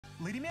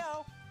Lady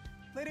Meow!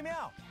 Lady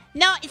Meow!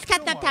 No, it's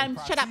catnap time.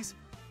 Shut up.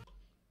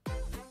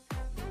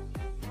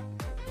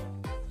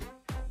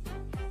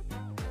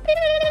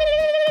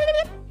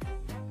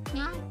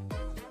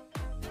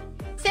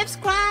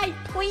 Subscribe,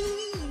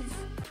 please.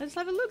 Let's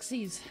have a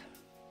look-sees.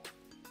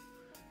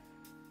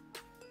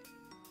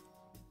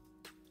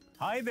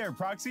 Hi there,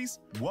 proxies.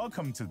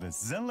 Welcome to the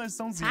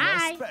Zenless on Zero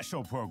Hi.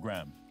 special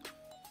program.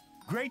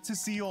 Great to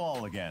see you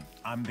all again.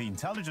 I'm the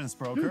intelligence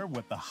broker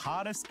with the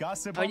hottest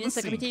gossip on the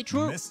scene,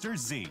 Mr.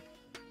 Z.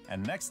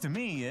 And next to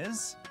me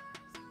is...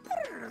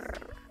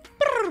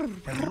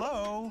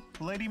 Hello,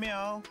 Lady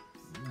Meow.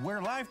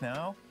 We're live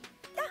now.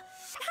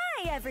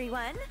 Hi,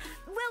 everyone.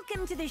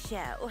 Welcome to the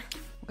show.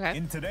 Okay.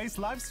 In today's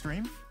live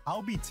stream,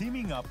 I'll be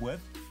teaming up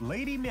with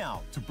Lady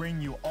Meow to bring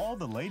you all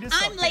the latest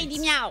I'm updates. Lady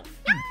Meow.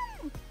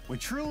 We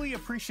truly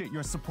appreciate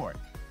your support.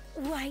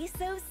 Why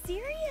so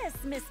serious,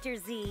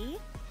 Mr. Z?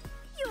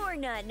 You're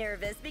not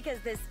nervous because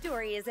the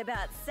story is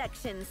about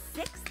Section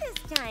 6 this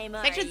time,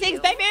 are Section you? 6,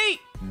 baby.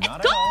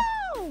 Not Let's at all.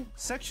 go.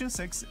 Section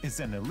 6 is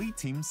an elite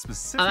team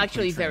specifically I'm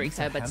actually very trained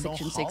excited to about handle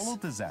Section 6. hollow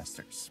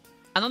disasters.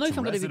 I don't know if To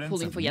I'm going to be residents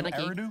pulling of for New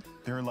Yanagi. Eridu,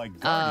 they're like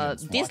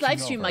guardians This watching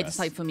live stream over might us.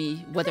 decide for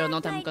me whether or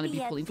not I'm That going to might be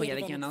be a pulling for bit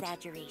of Yanagi or an not.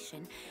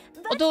 exaggeration,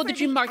 but Although for the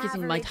gym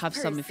marketing might average have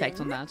some effect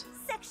on person,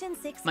 that. Section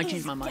 6 Might is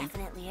change my mind.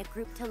 definitely a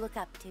group to look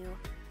up to.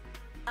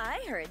 I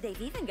heard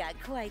they've even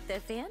got quite the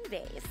fan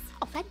base.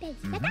 Oh, fan base.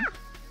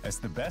 As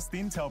the best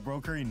intel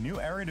broker in New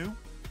Eridu,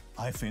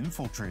 I've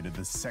infiltrated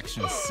the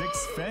Section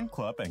 6 fan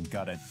club and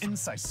got an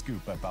inside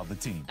scoop about the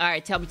team. All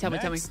right, tell me.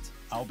 Next,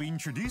 I'll be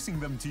introducing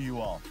them to you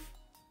all.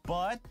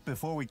 But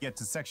before we get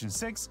to Section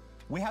 6,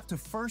 we have to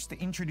first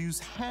introduce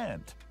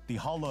HAND, the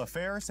Hollow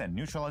Affairs and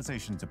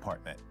Neutralization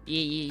Department.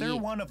 Yeah. They're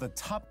one of the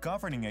top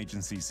governing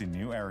agencies in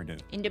New Eridu.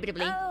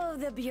 Indubitably. Oh,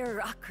 the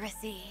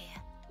bureaucracy.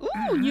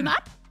 Ooh, new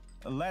map?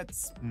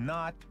 Let's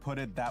not put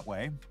it that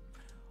way.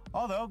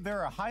 Although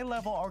they're a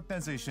high-level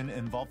organization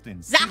involved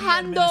in city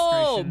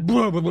Zahando!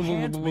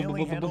 administration, HAND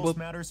mainly handles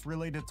matters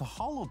related to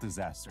hollow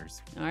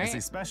disasters. All right. As a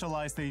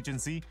specialized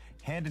agency,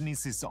 HAND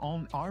needs its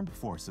own armed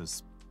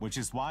forces, which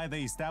is why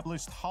they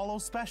established Hollow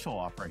Special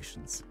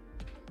Operations.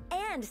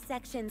 And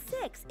Section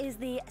 6 is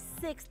the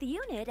 6th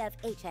unit of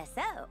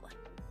HSO.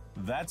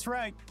 That's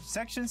right.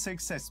 Section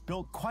 6 has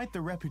built quite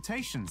the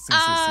reputation since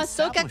its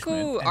establishment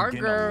Sokaku, and our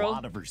gained girl. a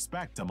lot of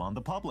respect among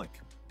the public.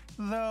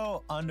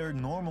 Though, under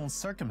normal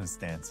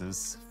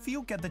circumstances,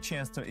 few get the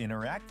chance to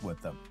interact with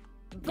them.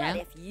 But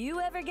if you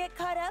ever get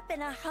caught up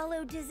in a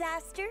hollow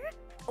disaster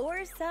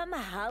or some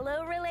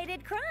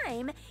hollow-related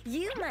crime,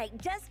 you might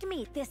just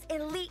meet this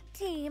elite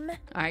team.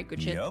 All right,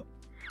 good shit. Yup.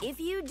 If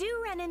you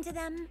do run into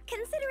them,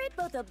 consider it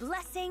both a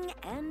blessing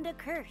and a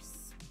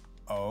curse.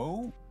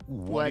 Oh?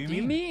 What do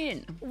you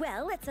mean?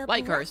 Well, it's a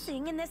Why curse?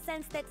 blessing in the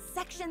sense that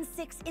Section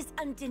 6 is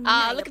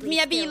undeniably Look at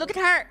Miyabi, skilled look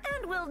at her.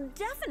 and will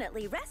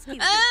definitely rescue you.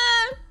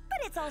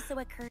 But it's also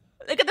a curse.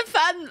 Look at the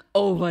fan.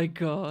 Oh my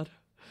god.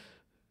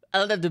 I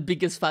don't have the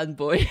biggest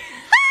fanboy.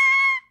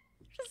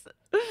 Just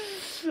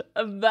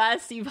a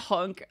massive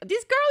hunk.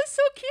 This girl is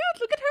so cute.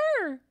 Look at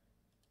her.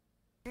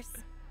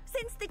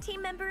 Since the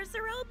team members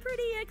are all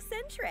pretty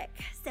eccentric,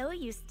 so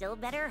you still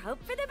better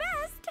hope for the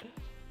best.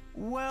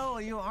 Well,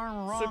 you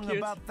aren't wrong cute.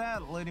 about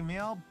that, Lady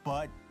Meow,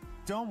 but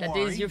don't That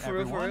worry, is you for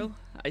real, everyone. for real.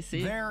 I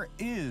see. There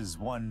is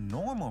one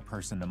normal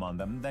person among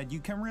them that you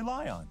can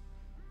rely on.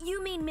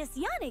 You mean Miss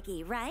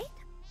Yanagi, right?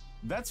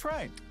 That's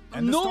right.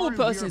 And the Normal story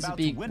we're person is a about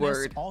big to witness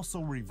word.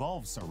 also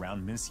revolves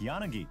around Miss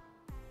Yanagi.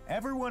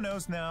 Everyone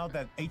knows now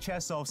that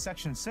HSO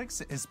Section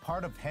 6 is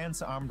part of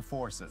HAND's armed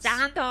forces.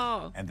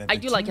 Zahando. And that I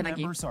the do like team Yanagi.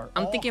 members are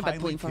I'm all thinking about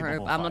highly pulling for her,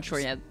 capable but I'm not sure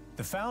fighters. yet.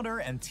 The founder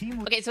and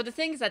team... Okay, so the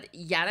thing is that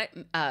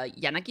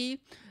Yanagi,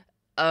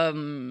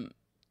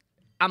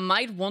 I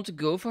might want to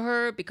go for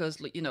her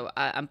because, you know,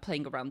 I'm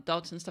playing around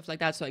dots and stuff like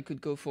that, so I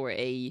could go for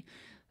a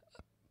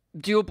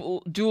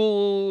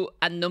dual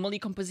anomaly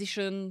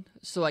composition,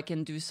 so I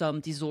can do some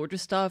disorder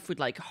stuff with,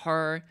 like,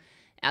 her.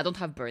 I don't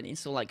have Bernie,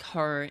 so, like,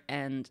 her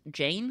and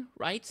Jane,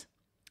 right?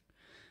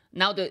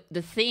 Now,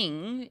 the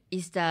thing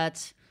is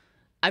that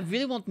I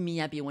really want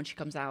Miyabi when she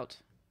comes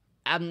out.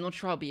 I'm not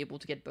sure I'll be able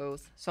to get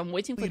both, so I'm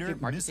waiting for leader, the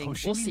marketing.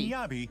 Miss We'll Hoshimi see.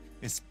 Miyabi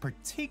is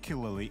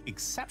particularly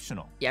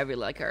exceptional. Yeah, I really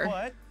like her.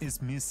 What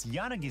is Miss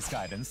Yanagi's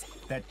guidance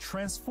that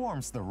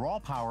transforms the raw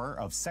power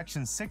of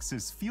Section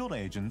 6's field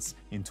agents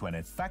into an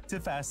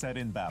effective asset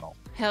in battle?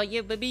 Hell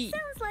yeah, baby.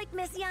 Sounds like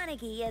Miss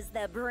Yanagi is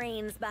the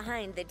brains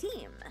behind the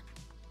team.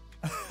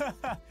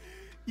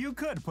 You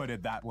could put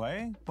it that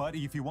way, but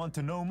if you want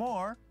to know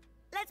more...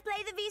 Let's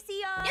play the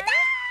VCR.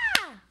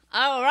 Yeah!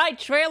 All right,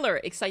 trailer.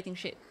 Exciting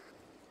shit.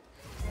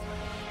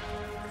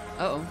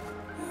 Uh-oh.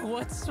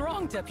 What's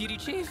wrong, Deputy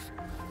Chief?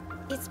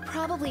 It's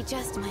probably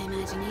just my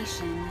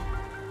imagination,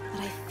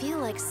 but I feel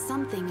like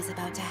something is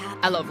about to happen.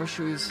 I love her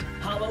shoes.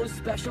 Hollow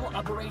Special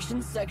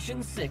Operations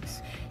Section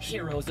 6,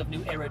 Heroes of New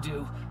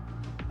Eridu.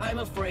 I'm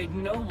afraid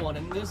no one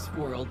in this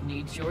world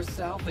needs your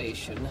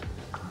salvation.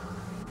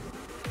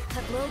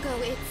 That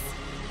logo, it's...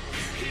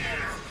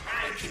 Here,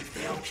 I can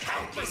fail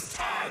countless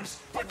times,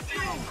 but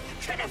you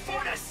can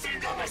afford a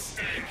single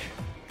mistake.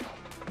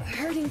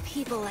 hurting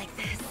people like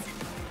this.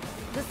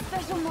 The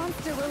special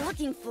monster we're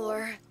looking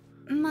for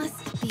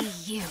must be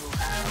you.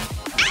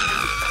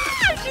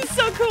 Ah, she's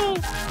so cool!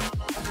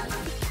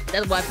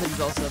 That weapon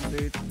is awesome,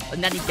 dude.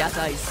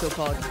 Nanigata is so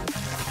fun.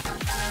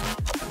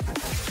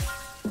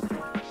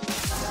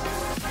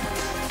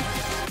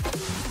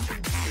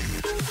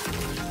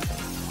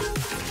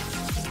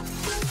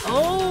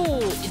 Oh,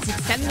 it's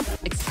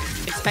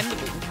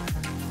expendable.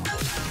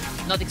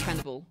 Not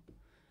expendable.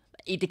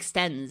 It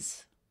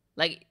extends.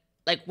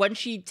 Like when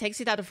she takes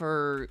it out of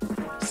her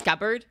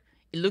scabbard,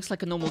 it looks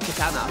like a normal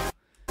katana.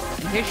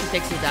 And here she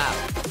takes it out.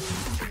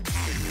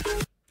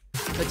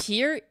 But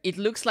here, it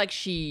looks like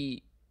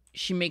she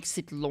makes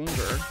it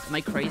longer. Am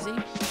I crazy?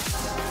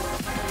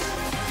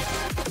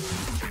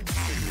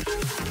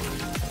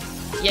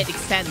 Yeah, it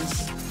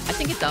extends. I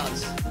think it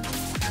does.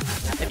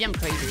 Maybe I'm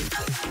crazy.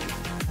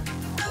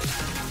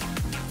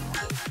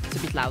 It's a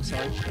bit loud,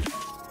 sorry.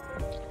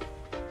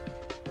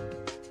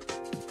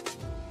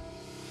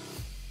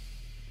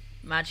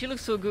 Man, she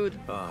looks so good.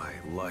 I,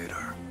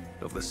 Lighter,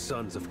 of the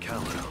Sons of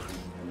Caledon.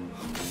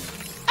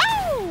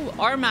 Oh!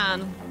 Our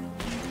man.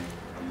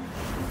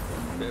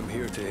 I'm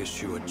here to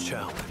issue a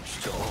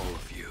challenge to all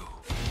of you.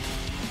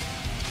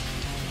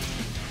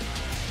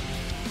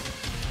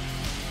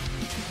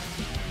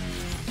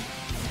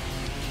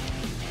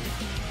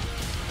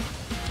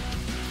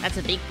 That's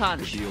a big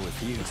punch. To deal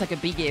with you, Looks like a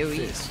big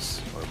area.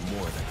 fists are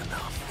more than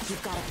enough.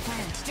 You've got a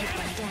plan to take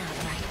them down,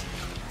 right?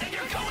 And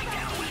you're going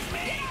down with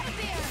me!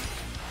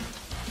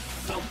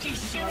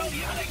 Sokishiro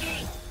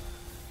Yanagi!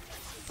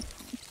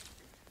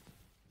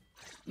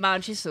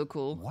 Man, she's so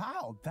cool.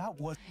 Wow, that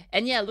was...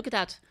 And yeah, look at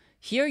that.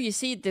 Here you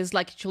see there's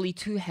like actually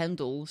two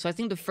handles. So I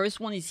think the first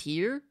one is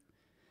here.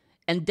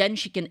 And then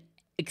she can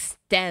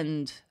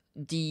extend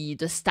the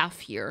staff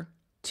here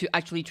to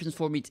actually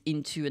transform it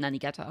into an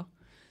Anigata.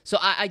 So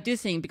I do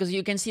think, because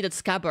you can see that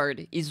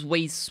scabbard is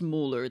way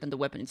smaller than the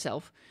weapon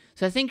itself.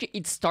 So I think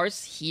it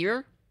starts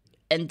here.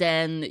 And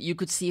then you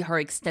could see her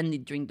extend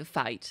it during the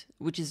fight,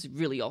 which is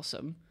really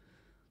awesome.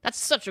 That's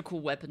such a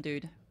cool weapon,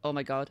 dude. Oh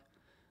my god.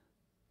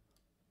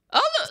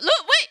 Oh,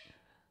 look, wait!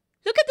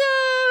 Look at the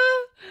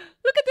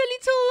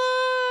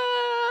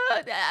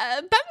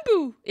little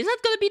Bangboo. Is that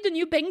gonna be the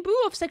new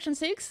Bangboo of Section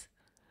 6?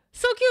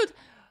 So cute.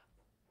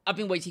 I've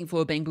been waiting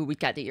for a Bangboo with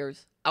cat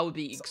ears. I would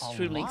be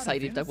extremely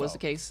excited if that was the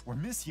case. Were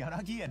Miss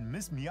Yanagi and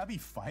Miss Miyabi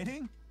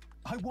fighting?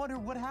 I wonder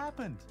what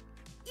happened.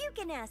 You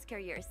can ask her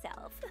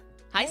yourself.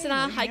 Hi,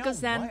 Sana. Hi, Linnea,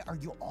 Kosan. why are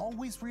you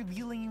always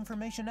revealing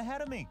information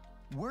ahead of me?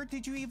 Where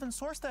did you even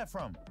source that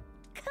from?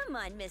 Come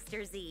on,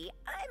 Mr. Z.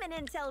 I'm an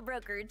intel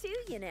broker too,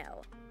 you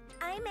know.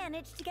 I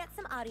managed to get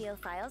some audio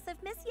files of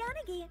Miss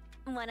Yanagi.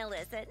 Wanna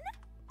listen?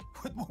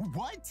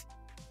 What?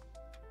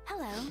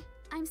 Hello,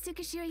 I'm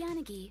Tsukishiro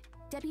Yanagi,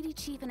 Deputy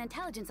Chief and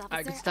Intelligence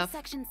Alright, good Officer stuff. of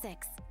Section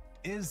 6.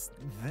 Is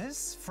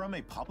this from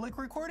a public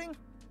recording?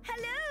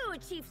 Hello,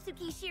 Chief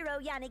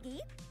Tsukishiro Yanagi.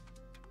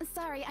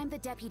 Sorry, I'm the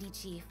Deputy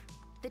Chief.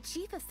 The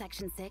Chief of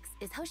Section 6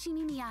 is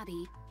Hoshimi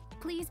Miyabi.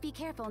 Please be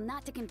careful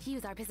not to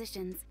confuse our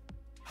positions.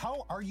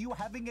 How are you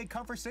having a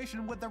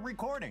conversation with the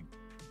recording?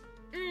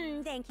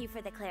 Thank you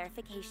for the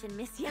clarification,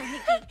 Miss Yanagi.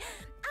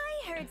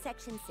 I heard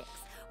Section 6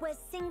 was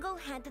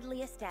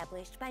single-handedly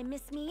established by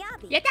Miss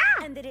Miyabi. Yada!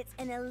 And that it's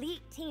an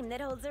elite team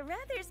that holds a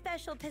rather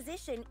special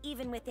position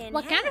even within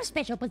What kind hand. of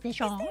special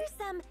position? Is there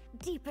some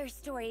deeper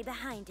story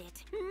behind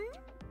it?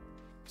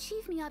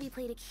 Chief Miyabi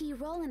played a key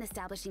role in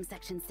establishing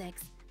Section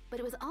 6, but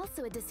it was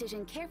also a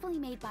decision carefully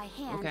made by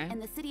hand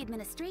and the city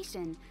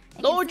administration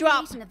in Lore drop.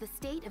 consideration of the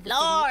state of the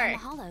Lore. city and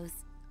the Hollows.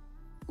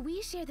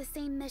 We share the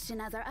same mission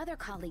as our other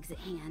colleagues at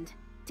hand,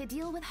 to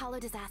deal with hollow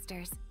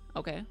disasters.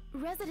 Okay.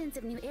 Residents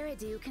of New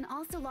Eridu can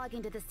also log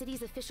into the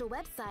city's official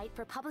website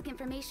for public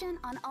information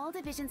on all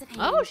divisions of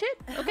hand. Oh, shit.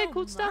 Okay,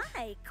 cool stuff.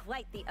 My,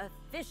 quite the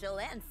official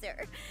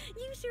answer.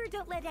 You sure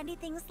don't let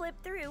anything slip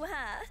through,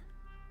 huh?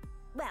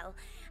 Well,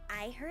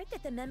 I heard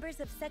that the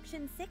members of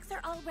Section 6 are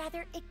all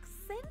rather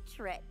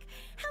eccentric.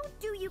 How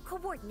do you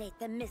coordinate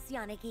them, Miss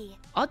Yanagi?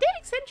 Are they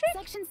eccentric?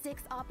 Section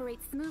 6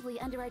 operates smoothly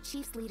under our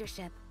chief's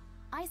leadership.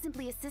 I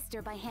simply assist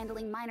her by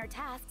handling minor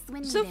tasks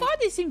when So needed. far,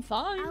 they seem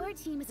fine. Our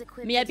team is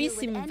equipped Miyabi to deal with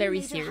seemed any very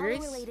major serious.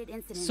 hollow-related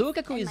incidents,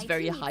 Sokaku and is my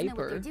very teammates know what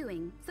hyper. they're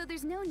doing, so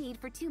there's no need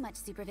for too much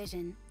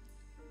supervision.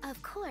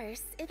 Of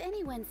course, if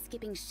anyone's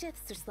skipping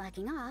shifts or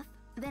slacking off,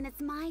 then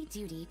it's my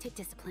duty to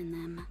discipline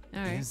them. All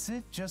right. Is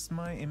it just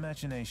my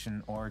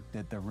imagination, or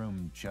did the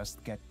room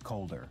just get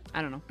colder?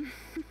 I don't know.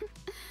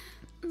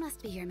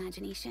 Must be your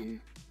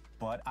imagination.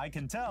 But I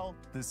can tell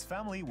this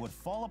family would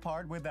fall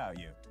apart without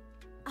you.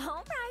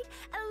 All right,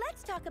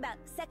 let's talk about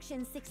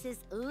Section 6's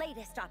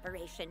latest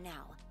operation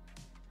now.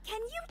 Can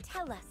you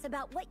tell us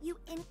about what you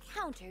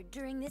encountered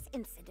during this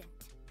incident?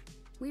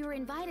 We were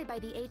invited by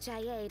the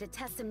HIA to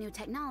test some new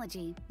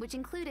technology, which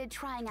included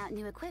trying out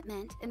new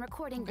equipment and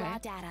recording raw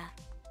data.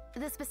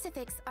 The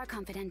specifics are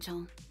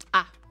confidential.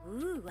 Ah.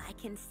 Ooh, I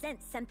can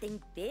sense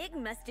something big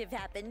must have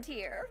happened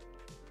here.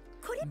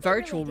 Could it be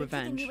Virtual related to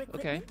the new revenge.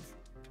 Okay. equipment?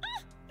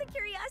 Ah, the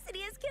curiosity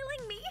is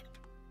killing me.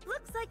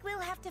 Looks like we'll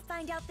have to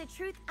find out the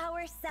truth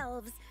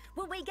ourselves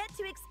will we get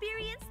to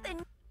experience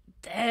the...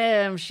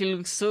 Damn, she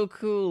looks so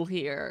cool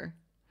here.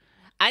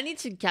 I need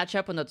to catch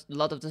up on a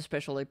lot of the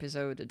special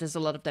episode. There's a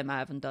lot of them I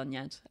haven't done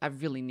yet. I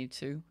really need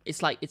to.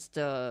 It's like, it's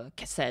the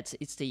cassette,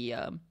 it's the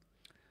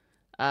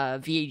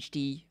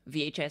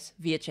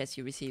VHS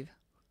you receive.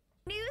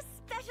 New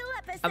special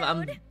episode.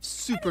 I'm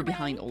super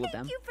behind all of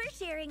them. Thank you for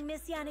sharing,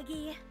 Miss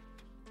Yanagi.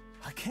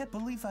 I can't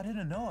believe I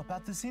didn't know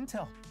about this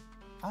intel.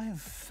 I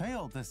have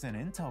failed as an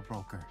intel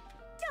broker.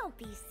 Don't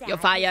be sad. You're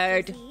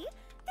fired. Mr. Z.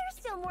 There's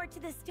still more to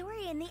the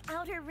story in the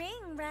Outer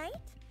Ring, right?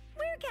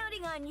 We're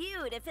counting on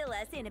you to fill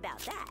us in about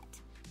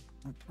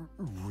that.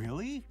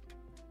 Really?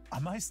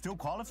 Am I still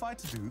qualified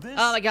to do this?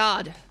 Oh my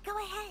god. Go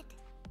ahead.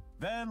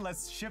 Then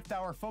let's shift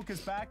our focus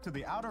back to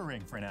the Outer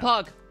Ring for now.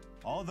 Pog.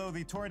 Although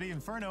the Tour de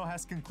Inferno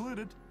has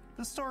concluded,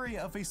 the story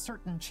of a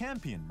certain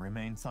champion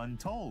remains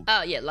untold.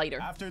 Oh yeah, Lighter.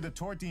 After the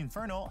Tour de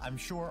Inferno, I'm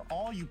sure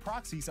all you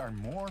proxies are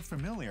more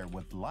familiar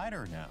with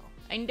Lighter now.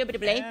 And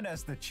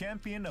as the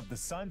champion of the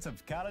Sons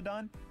of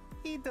Caledon,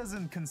 he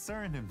doesn't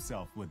concern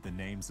himself with the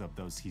names of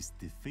those he's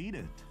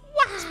defeated.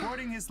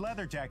 Sporting his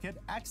leather jacket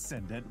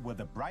accented with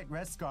a bright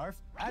red scarf,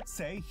 I'd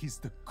say he's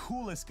the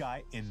coolest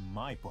guy in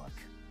my book.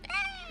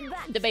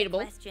 But Debatable.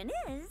 The question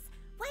is,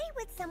 why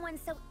would someone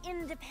so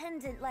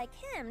independent like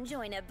him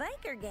join a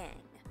biker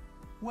gang?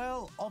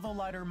 Well, although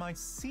Lighter might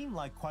seem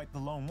like quite the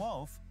lone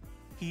wolf,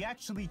 he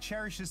actually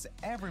cherishes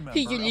every member of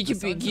the Sons of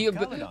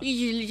Caledon.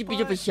 He's a little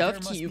bit of a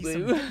soft There must be boo.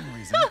 some hidden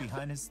reason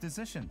behind his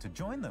decision to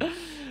join them.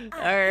 A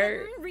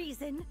hidden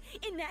reason?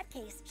 In that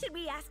case, should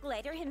we ask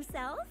Lighter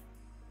himself?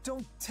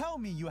 Don't tell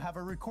me you have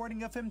a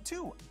recording of him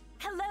too.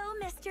 Hello,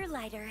 Mr.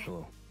 Lighter.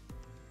 Hello.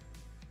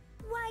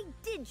 Why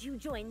did you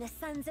join the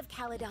Sons of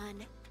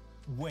Caledon?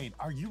 Wait,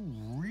 are you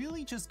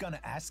really just gonna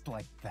ask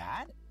like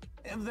that?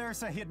 If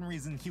there's a hidden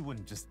reason, he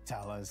wouldn't just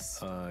tell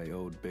us. I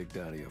owed Big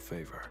Daddy a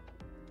favor.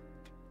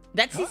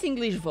 That's his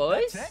English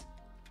voice? That's it?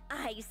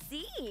 I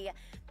see.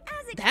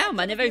 As Damn,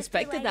 I expected never of Mr.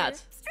 expected Lighter,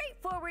 that.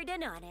 Straightforward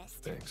and honest.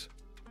 Thanks.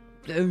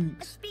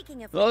 Thanks.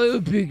 Speaking of Oh,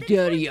 which, Big the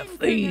Daddy, Tour a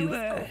de Inferno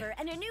is favor. over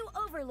and a new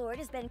overlord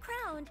has been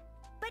crowned.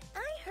 But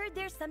I heard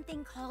there's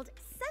something called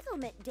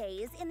settlement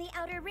days in the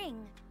Outer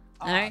Ring.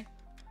 Alright.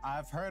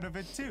 I've heard of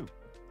it too.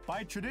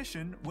 By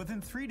tradition,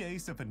 within 3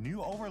 days of a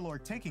new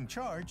overlord taking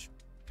charge,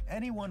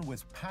 anyone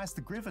with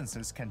past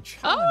grievances can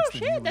challenge the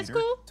new that's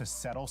leader cool. to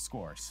settle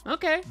scores.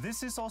 Okay.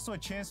 This is also a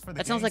chance for the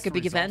That sounds gangs like a to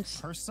big resolve event.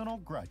 personal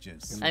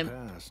grudges. In the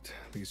past,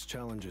 these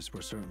challenges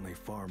were certainly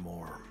far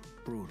more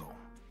brutal.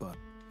 But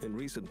in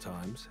recent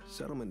times,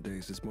 Settlement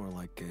Days is more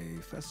like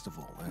a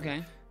festival. And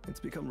Okay.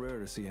 it's become rare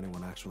to see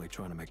anyone actually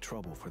trying to make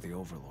trouble for the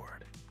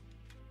Overlord.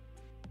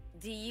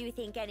 Do you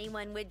think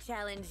anyone would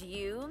challenge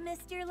you,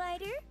 Mr.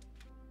 Lighter?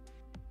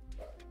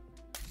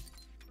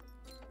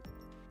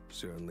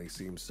 Certainly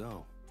seems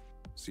so.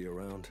 See you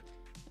around.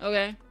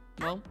 Okay.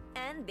 Well.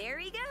 And there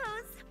he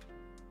goes.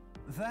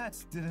 That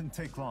didn't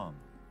take long.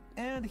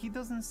 And he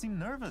doesn't seem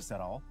nervous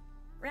at all.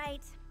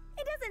 Right.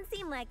 It doesn't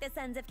seem like the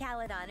Sons of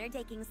Caledon are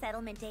taking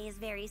settlement days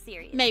very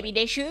seriously. Maybe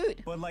they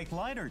should. But like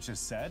Lighter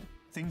just said,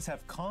 things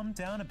have calmed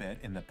down a bit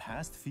in the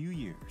past few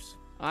years.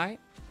 Alright.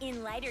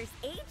 In Lighter's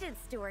agent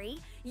story,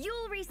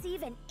 you'll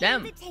receive an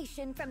Damn.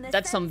 invitation from the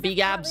That's Sons some of big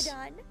abs.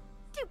 Caledon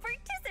to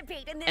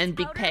participate in this And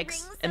big Outer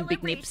pecs. Ring And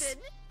big nips.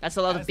 celebration. That's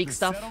a lot of As big the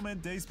stuff.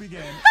 settlement days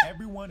began,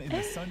 everyone in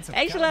the Sons of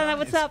Hey, Shalana, Caledon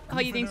what's is up? How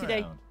you doing goofing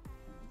today? around.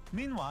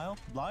 Meanwhile,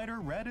 Lighter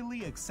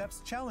readily accepts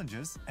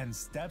challenges and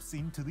steps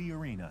into the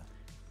arena.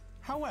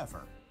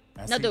 However,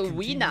 as Not he the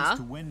continues arena.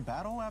 to win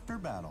battle after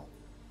battle,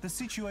 the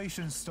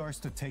situation starts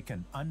to take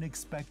an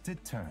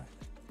unexpected turn.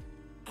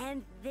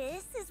 And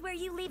this is where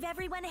you leave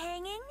everyone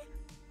hanging?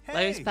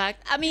 Lighter's Hey,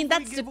 back. I mean, if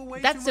we that's give the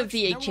away that's too the much,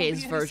 there won't be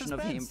VHS any version of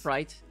him, suspense.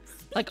 right?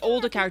 Like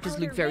all the Speaking of characters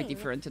look Outer very Ring,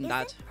 different in isn't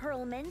that.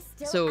 Perlman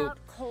still So out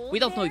cold we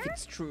don't know if there?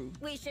 it's true.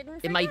 We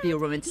shouldn't It might be a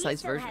forget, he romanticized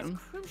still has version.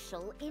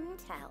 crucial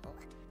intel.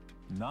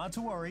 Not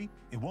to worry,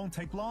 it won't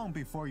take long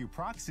before you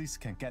proxies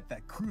can get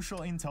that crucial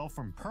intel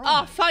from Perlman.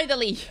 Oh,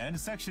 finally! And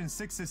Section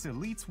 6's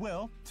elites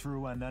will,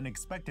 through an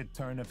unexpected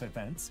turn of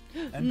events,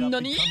 end up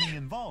Nani? becoming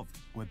involved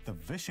with the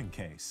Vision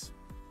case.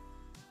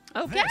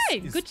 Okay,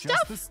 This is good just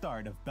stuff. the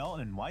start of Belt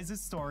and Wise's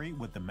story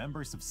with the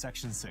members of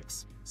Section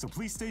 6. So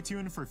please stay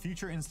tuned for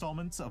future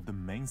installments of the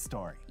main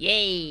story.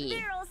 Yay!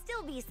 There'll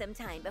still be some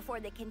time before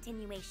the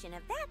continuation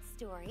of that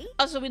story.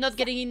 Also, we're not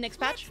getting in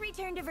next patch? Let's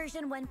return to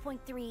version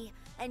 1.3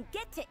 and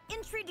get to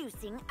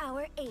introducing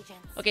our agents.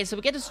 Okay, so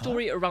we get a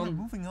story We're around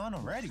moving on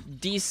already.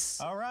 this.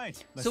 All right.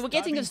 let's So we're dive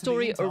getting a into the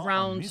story intel on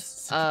around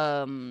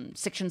Miss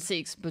Section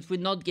 6, but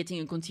we're not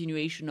getting a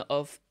continuation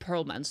of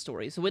Pearlman's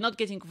story. So we're not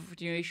getting a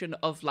continuation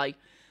of like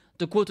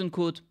the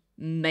quote-unquote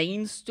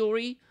main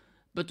story,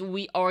 but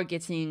we are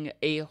getting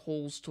a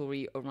whole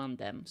story around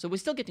them. So we're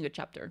still getting a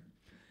chapter.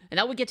 And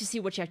now we get to see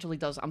what she actually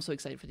does. I'm so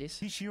excited for this.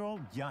 Hishiro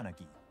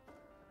Yanagi.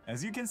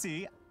 As you can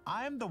see,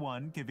 I'm the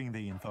one giving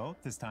the info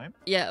this time.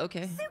 Yeah,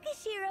 okay.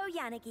 Tsukishiro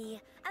Yanagi,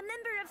 a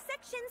member of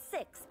Section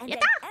 6 and Yatta!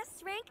 an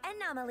S-rank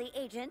anomaly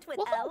agent with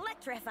Woohoo!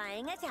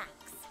 electrifying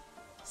attacks.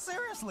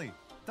 Seriously,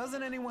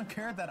 doesn't anyone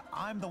care that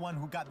I'm the one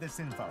who got this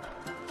info?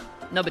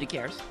 Nobody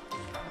cares.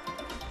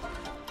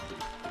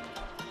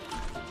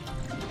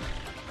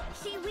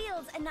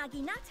 a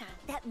naginata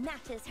that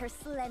matches her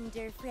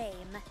slender frame.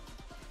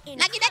 In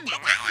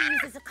combat, she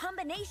uses a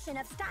combination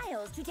of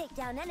styles to take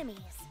down enemies.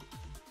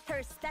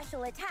 Her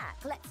special attack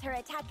lets her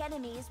attack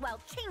enemies while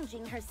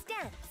changing her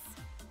stance.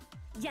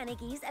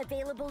 Yanagi's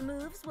available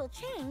moves will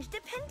change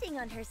depending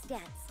on her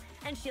stance,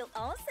 and she'll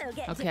also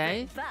get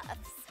different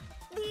buffs.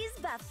 These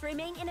buffs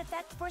remain in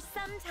effect for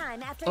some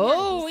time after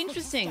Yanagi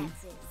interesting.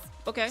 stances.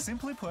 Okay.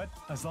 Simply put,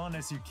 as long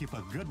as you keep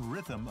a good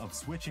rhythm of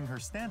switching her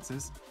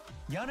stances,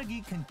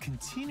 Yanagi can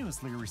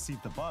continuously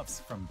receive the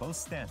buffs from both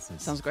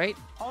stances. Sounds great.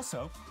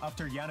 Also,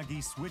 after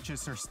Yanagi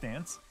switches her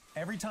stance,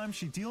 every time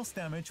she deals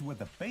damage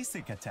with a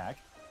basic attack,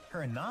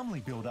 her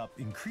anomaly build-up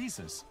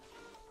increases.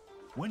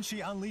 When she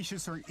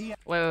unleashes her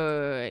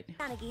Wait.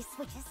 Yanagi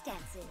switches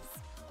stances.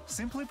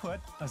 Simply put,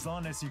 as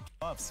long as you keep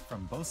buffs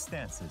from both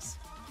stances.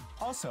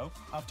 Also,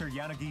 after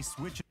Yanagi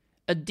switches...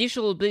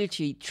 Additional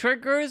ability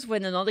triggers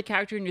when another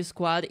character in your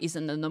squad is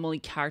an anomaly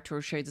character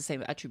or shares the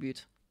same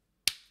attribute.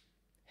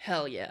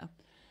 Hell yeah.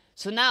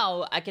 So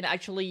now I can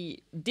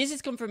actually... This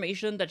is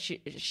confirmation that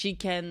she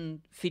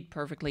can fit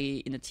perfectly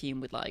in a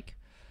team with like...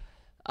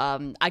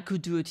 I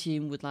could do a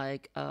team with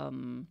like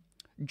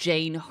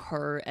Jane,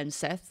 her, and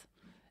Seth.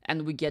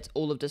 And we get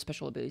all of the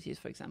special abilities,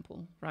 for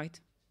example, right?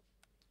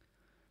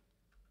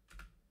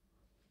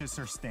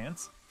 Her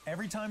stance.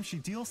 Every time she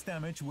deals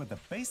damage with a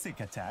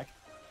basic attack,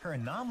 her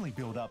anomaly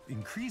build-up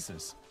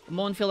increases.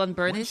 Monfield and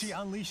Bernice? When she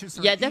unleashes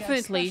her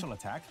definitely. special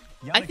attattack,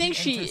 I think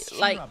she,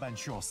 like,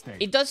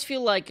 it does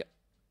feel like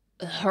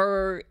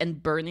her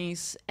and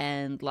Bernice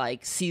and,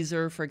 like,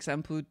 Caesar, for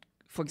example,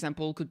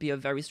 could be a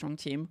very strong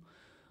team.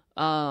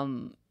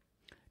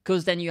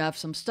 Because then you have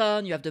some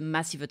stun, you have the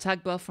massive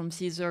attack buff from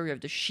Caesar, you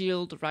have the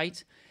shield,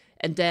 right?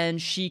 And then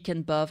she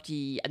can buff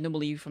the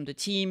anomaly from the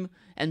team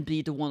and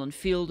be the one on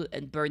field,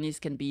 and Bernice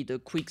can be the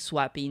quick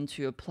swap in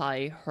to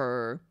apply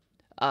her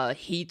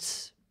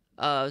heat,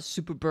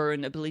 super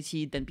burn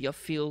ability, then be off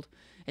field,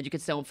 and you can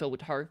stay on field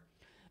with her.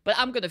 But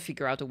I'm gonna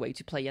figure out a way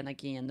to play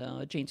Yanagi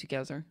and Jane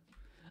together.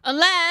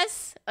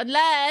 Unless I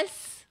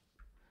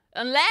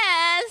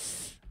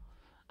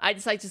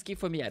decide to skip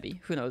for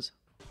Miyabi, who knows?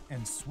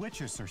 And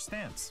switches her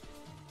stance.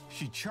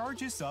 She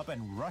charges up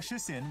and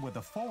rushes in with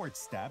a forward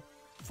step,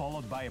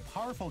 followed by a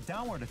powerful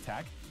downward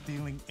attack,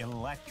 dealing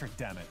electric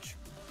damage.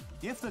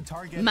 If the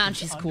target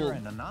is under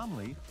an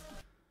anomaly...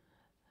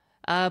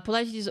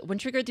 Polarity is when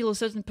triggered, deal a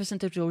certain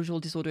percentage of usual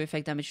disorder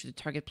effect damage to the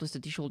target plus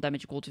additional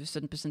damage equal to a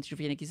certain percentage of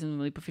Yanagi's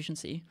anomaly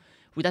proficiency,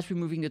 without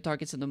removing the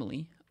target's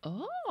anomaly.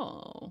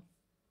 Oh.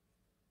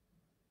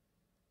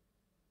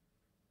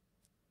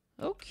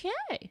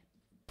 Okay.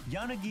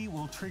 Yanagi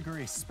will trigger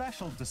a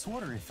special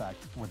disorder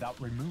effect without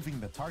removing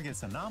the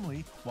target's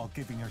anomaly while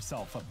giving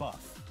herself a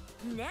buff.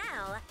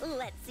 Now,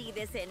 let's see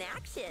this in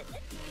action.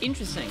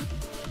 Interesting.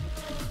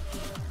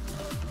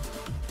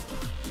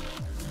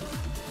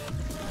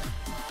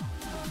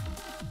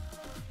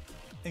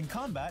 In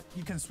combat,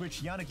 you can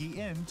switch Yanagi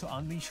in to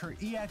unleash her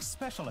EX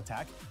special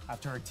attack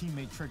after her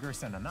teammate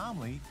triggers an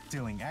anomaly,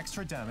 dealing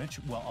extra damage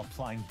while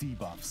applying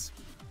debuffs.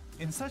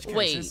 In such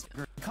cases,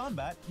 in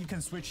combat, you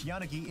can switch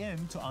Yanagi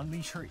in to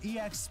unleash her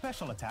EX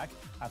special attack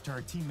after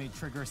her teammate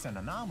triggers an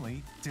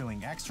anomaly,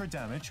 dealing extra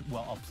damage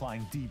while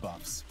applying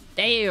debuffs.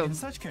 Damn. In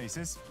such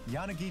cases,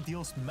 Yanagi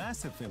deals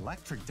massive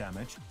electric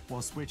damage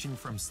while switching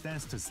from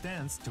stance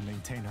to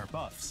maintain her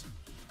buffs.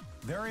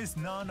 There is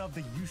none of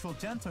the usual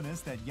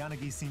gentleness that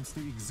Yanagi seems to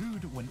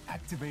exude when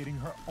activating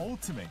her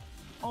ultimate.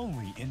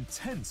 Only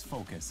intense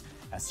focus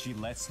as she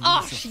lets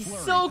loose she's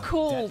so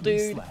cool,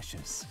 dude.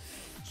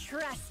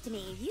 Trust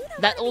me, you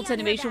don't that ult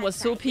animation was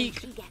so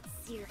peak.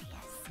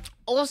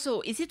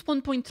 Also, is it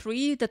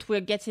 1.3 that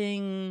we're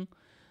getting?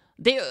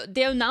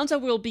 They announced that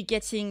we'll be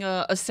getting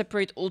a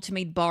separate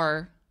ultimate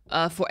bar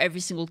for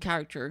every single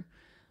character.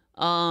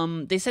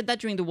 They said that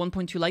during the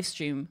 1.2 live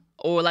stream,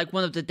 or like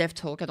one of the dev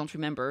talk, I don't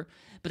remember.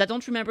 But I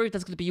don't remember if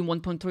that's going to be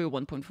 1.3 or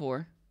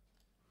 1.4.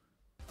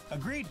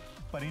 Agreed,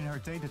 but in her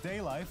day-to-day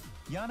life,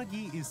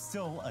 Yanagi is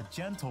still a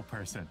gentle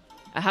person.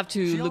 I have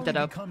to look that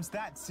up. She only becomes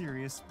that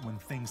serious when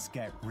things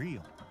get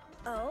real.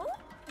 Oh?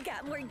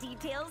 Got more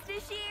details to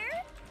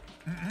share?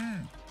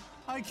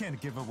 I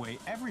can't give away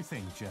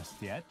everything just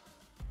yet.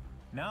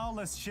 Now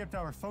let's shift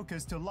our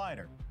focus to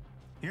Lighter.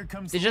 Here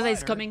comes Lighter,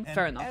 is coming.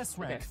 Fair enough.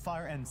 S-rank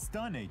fire and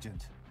stun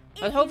agent.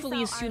 But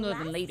hopefully sooner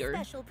than later.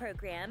 Special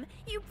program,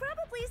 you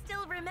probably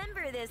still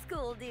remember this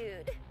cool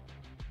dude.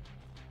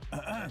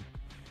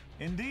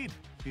 Indeed,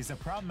 he's a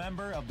proud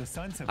member of the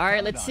Sons of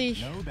Alright, let's see.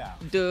 No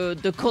doubt.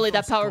 The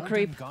Koleda power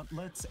creep.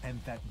 Gauntlets and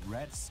that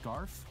red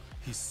scarf,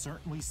 he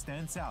certainly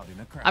stands out in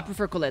a crowd. I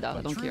prefer Koleda,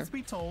 I don't care. Truth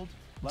be told,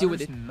 deal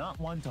with it. Not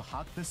one to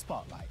hog the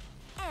spotlight.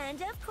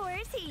 And of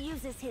course, he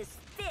uses his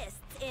fists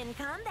in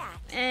combat.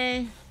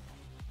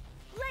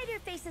 Lighter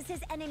faces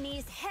his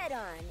enemies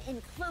head-on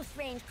in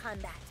close-range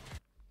combat.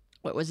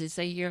 What was it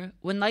say here?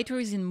 When Lighter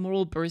is in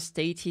moral burst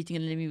state, hitting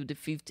an enemy with the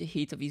 5th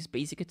hit of his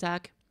basic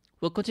attack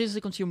will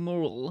continuously consume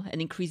moral and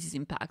increase his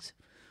impact.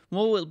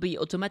 Moral will be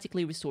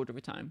automatically restored over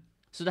time.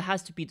 So there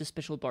has to be the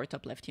special bar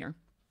top left here.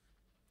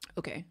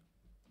 Okay.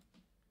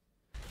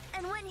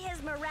 And when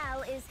his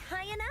morale is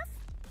high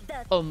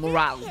enough, the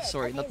morale, hit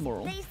sorry, of not his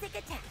moral. basic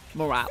attack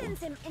Morale.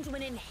 sends him into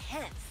an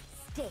enhanced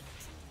state.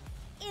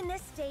 In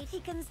this state, he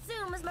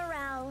consumes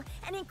morale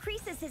and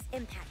increases his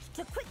impact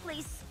to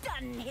quickly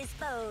stun his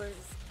foes.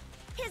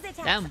 His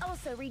attacks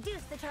also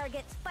reduce the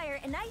target's fire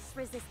and ice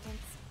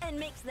resistance and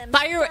makes them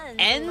fire stun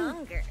and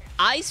longer.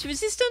 Ice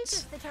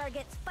resistance? The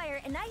target's fire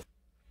and ice.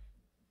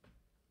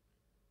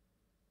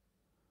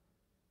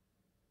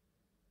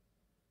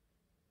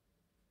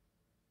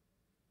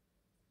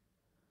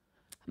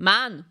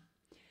 Man,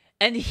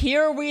 and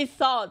here we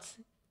thought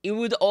it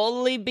would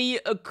only be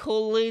a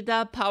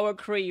Colida power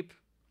creep.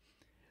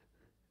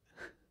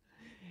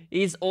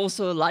 He's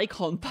also a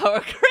Lycon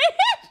power creep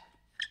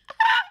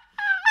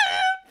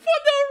for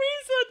no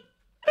reason.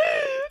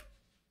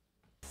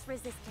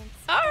 Resistance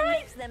and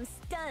makes them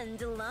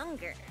stunned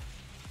longer.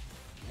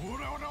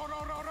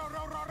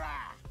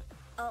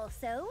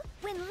 Also,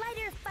 when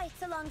Lighter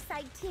fights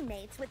alongside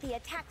teammates with the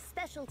attack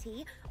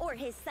specialty or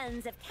his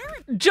Sons of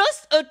Calendar,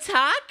 just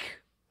attack?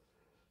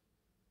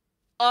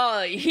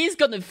 He's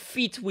gonna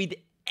fit with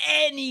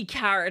any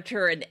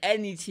character and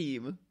any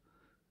team.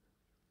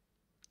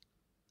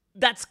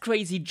 That's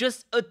crazy.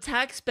 Just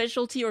attack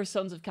specialty or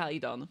Sons of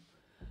Calydon.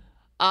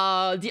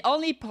 The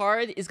only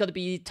part is gonna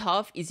be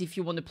tough is if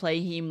you want to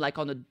play him like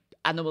on an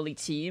anomaly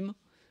team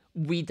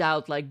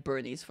without like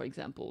Bernice, for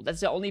example. That's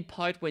the only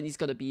part when he's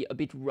gonna be a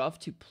bit rough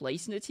to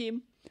place in the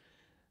team.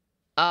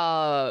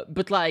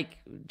 But like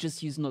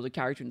just use another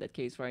character in that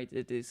case, right?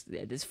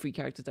 There's 3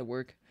 characters that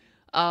work.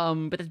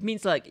 But it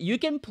means like you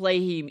can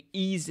play him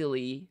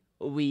easily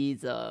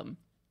with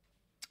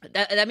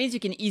that means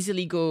you can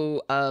easily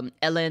go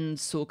Ellen,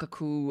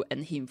 Sokaku,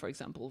 and him, for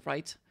example,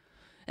 right?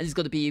 And he's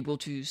gonna be able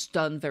to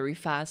stun very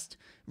fast,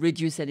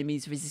 reduce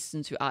enemies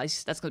resistant to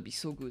ice. That's gonna be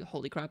so good.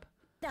 Holy crap!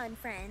 Done,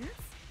 friends.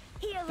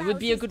 It would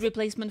be a good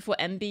replacement for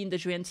MB in the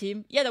Julian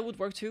team. Yeah, that would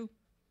work too.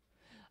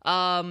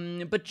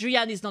 But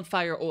Julian is not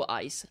fire or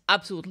ice.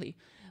 Absolutely.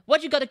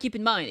 What you gotta keep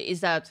in mind is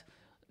that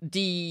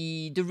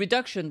the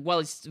reduction, while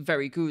it's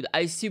very good,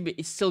 I assume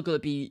it's still gonna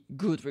be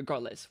good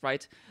regardless,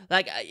 right?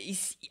 Like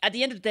at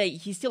the end of the day,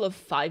 he's still a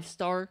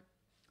 5-star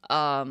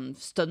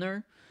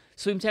stunner.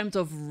 So in terms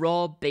of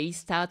raw base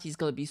stat, he's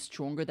gonna be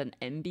stronger than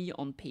MB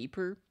on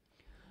paper.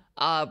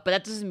 But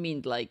that doesn't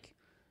mean like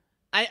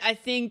I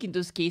think in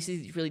those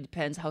cases it really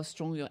depends how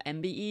strong your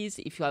MB is.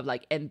 If you have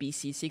like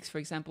MBC6, for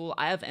example,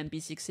 I have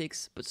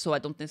MB66, but so I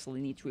don't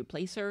necessarily need to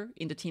replace her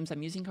in the teams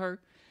I'm using her.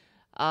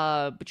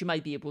 But you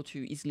might be able to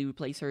easily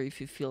replace her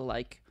if you feel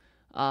like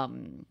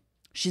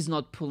she's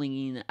not pulling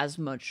in as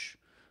much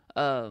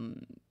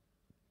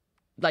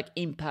like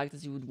impact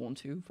as you would want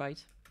to,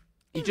 right?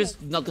 You're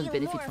just not going to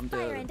benefit from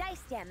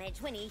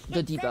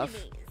the debuff.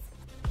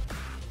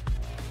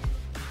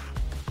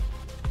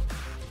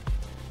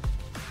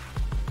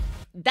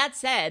 That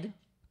said,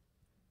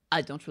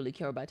 I don't really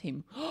care about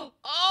him.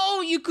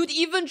 Oh, you could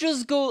even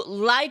just go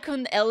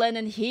Lycon, Ellen,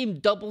 and him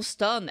double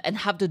stun and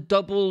have the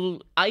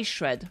double ice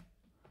shred.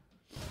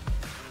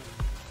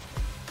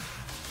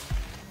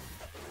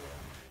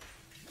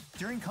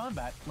 During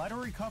combat, Lighter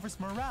recovers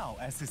morale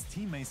as his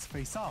teammates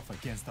face off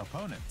against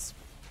opponents.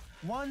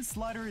 Once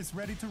Lighter is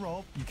ready to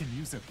roll, you can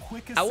use a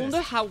quick assist. I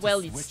wonder how well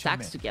it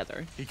stacks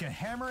together. He can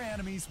hammer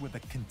enemies with a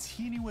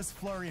continuous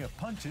flurry of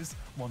punches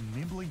while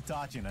nimbly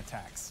dodging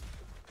attacks.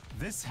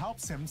 This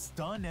helps him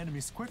stun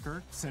enemies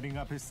quicker, setting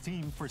up his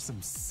team for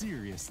some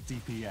serious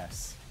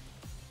DPS.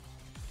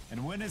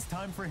 And when it's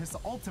time for his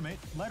ultimate,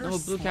 Lighter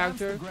blue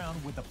character. The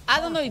ground with a I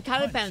don't know, it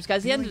kind of depends,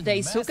 because at the end of the day,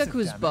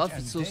 Sokaku's buff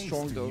is so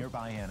strong though.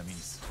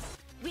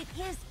 With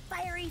his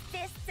fiery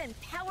fists and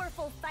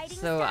powerful fighting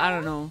so style, I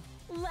don't know.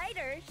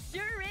 Lighter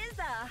sure is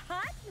a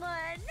hot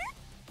one.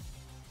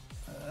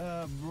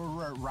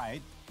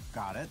 Right.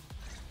 Got it.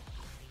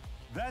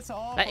 That's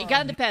all. It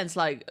kind of depends.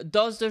 Like,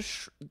 does the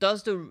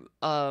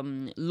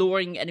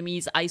lowering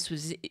enemies ice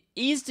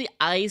is the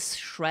ice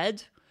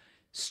shred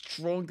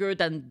stronger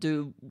than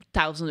the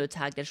 1000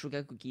 attack that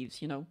Shogaku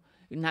gives? You know,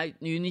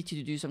 you need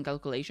to do some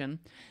calculation.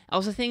 I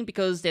also think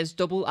because there's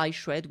double ice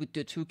shred with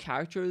the 2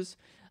 characters.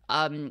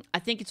 I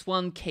think it's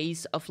one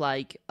case of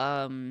like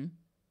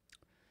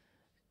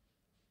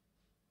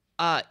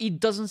it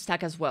doesn't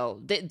stack as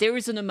well. There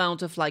is an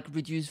amount of like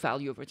reduced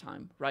value over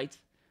time, right?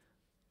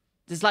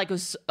 There's like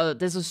there's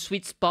a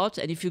sweet spot,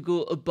 and if you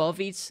go above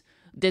it,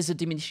 there's a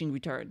diminishing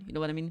return. You know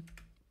what I mean?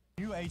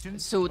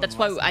 So that's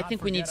why I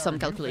think we need some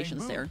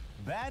calculations there.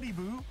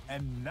 Bangboo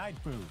and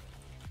Nightboo.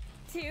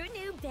 2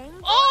 new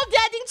Bangboo. Oh,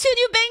 they're adding 2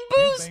 new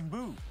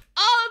Bangboos!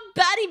 Oh,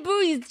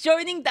 Bangboo is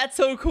joining. That's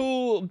so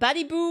cool.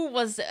 Bangboo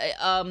was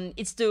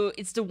it's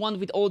the one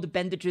with all the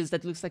bandages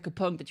that looks like a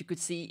punk that you could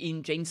see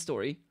in Jane's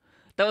story.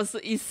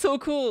 It's so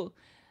cool.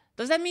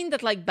 Does that mean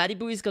that like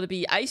Bangboo is gonna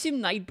be? I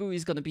assume Nightboo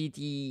is gonna be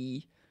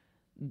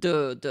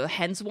the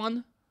hands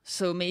one.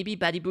 So maybe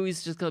Bangboo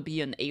is just gonna be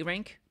an A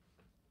rank.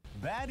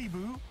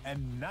 Bangboo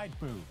and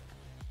Nightboo.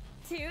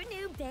 2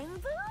 new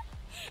Bangboo?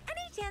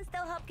 Any chance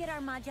they'll help get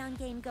our mahjong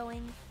game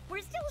going?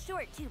 We're still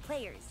short 2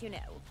 players, you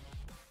know.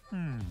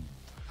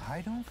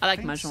 I like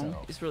think Mahjong.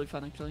 so. It's really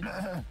fun, actually.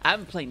 I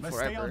haven't played Let's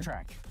forever. stay on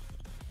track.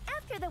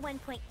 After the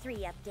 1.3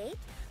 update...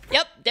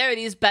 Yep, there it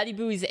is.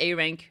 Bangboo is A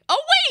rank.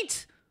 Oh,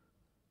 wait!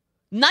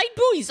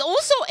 Nightboo is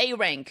also A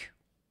rank.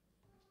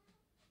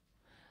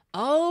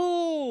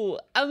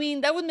 Oh, I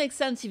mean, that would make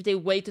sense if they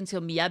wait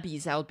until Miyabi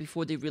is out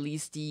before they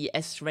release the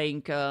S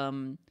rank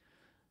Section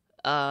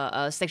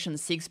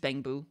 6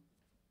 Bangboo.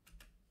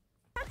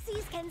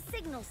 Proxies can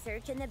signal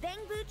search in the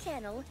Bangboo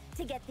channel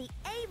to get the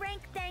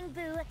A-rank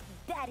Bangboo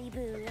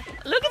Battyboo.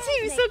 Look at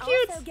him, he's so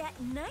cute. Also get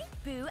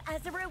Nightboo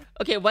as a reward.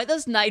 Okay, why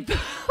does Nightboo...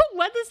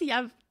 why does he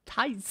have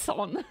tights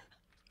on? Why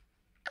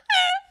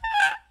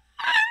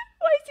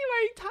is he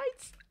wearing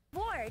tights?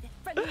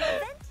 From the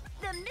event,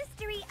 The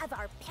Mystery of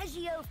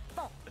Arpeggio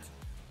Fault.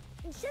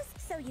 Just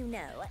so you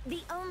know,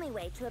 the only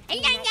way to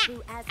obtain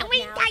Nightboo as of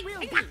now will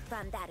be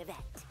from that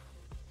event.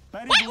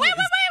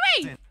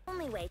 Wait!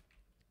 Only way.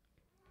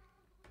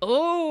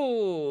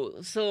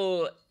 Oh,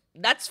 so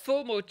that's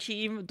FOMO,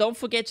 team. Don't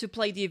forget to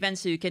play the event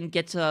so you can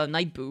get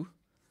Nightboo.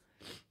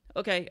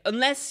 Okay,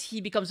 unless he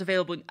becomes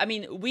available. I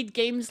mean, with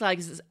games like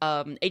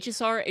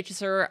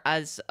HSR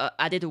has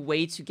added a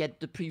way to get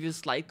the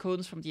previous light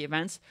codes from the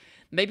events.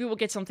 Maybe we'll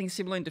get something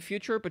similar in the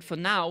future, but for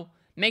now,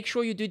 make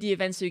sure you do the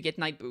event so you get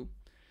Nightboo.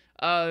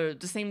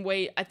 The same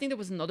way, I think there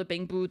was another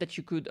Bangboo that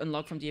you could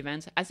unlock from the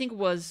event. I think it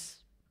was...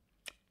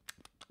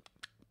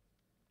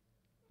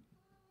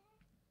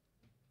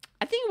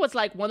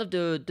 like one of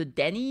the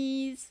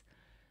Denny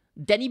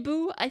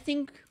Boo, I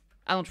think.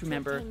 I don't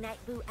remember.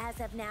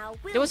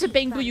 There was a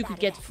Bangboo you could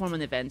get from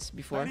an event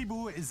before.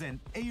 Bangboo is an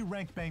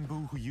A-rank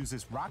Bangboo who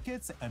uses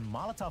rockets and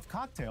Molotov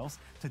cocktails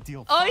to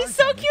deal. Oh, he's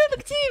so cute!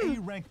 Look at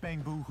him! A-rank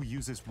Bangboo who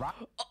uses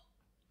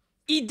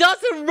he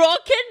does a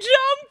rocket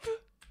jump!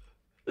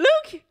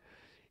 Look!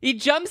 He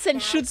jumps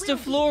and shoots the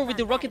floor with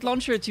the rocket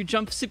launcher to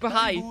jump super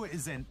high. Bangboo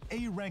is an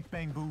A-rank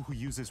Bangboo who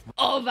uses...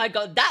 Oh my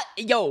god, that...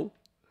 Yo!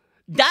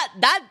 That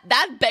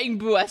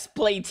Bangboo has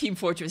played Team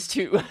Fortress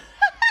 2.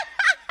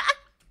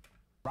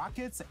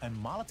 rockets and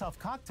Molotov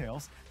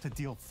cocktails to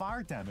deal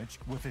fire damage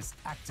with his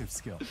active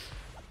skill.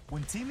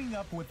 When teaming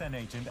up with an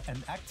agent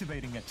and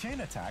activating a chain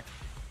attack,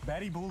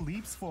 Bangboo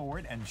leaps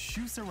forward and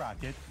shoots a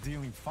rocket,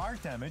 dealing fire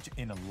damage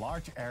in a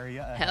large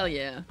area ahead. Hell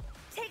yeah.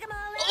 Take them all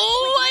out.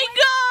 Oh my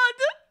god!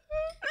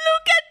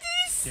 Look at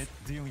this!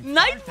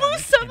 Nightboo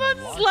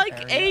summons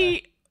like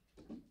a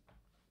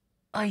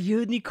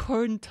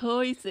unicorn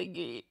toy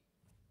thingy.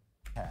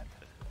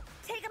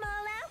 Take them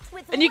all out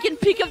with and you can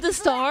pick up the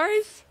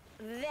stars?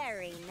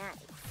 Very nice.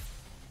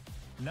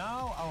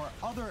 Now our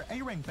other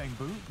A-rank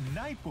Bangboo,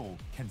 Nightboo,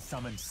 can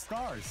summon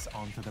stars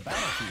onto the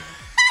battlefield.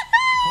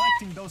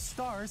 Collecting those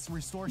stars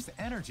restores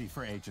energy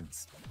for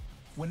agents.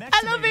 When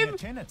activating a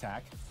chain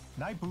attack,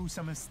 Nightboo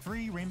summons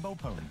 3 rainbow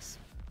ponies.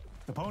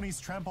 The ponies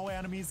trample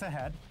enemies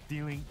ahead,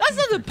 dealing... That's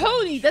not a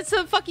pony, that's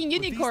a fucking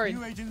unicorn. With these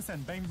new agents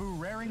and Bangboo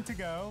raring to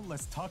go,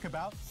 let's talk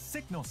about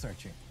signal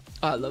searching.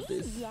 Oh, I love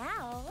this.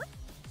 Yeah.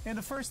 In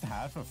the first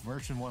half of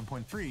version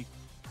 1.3,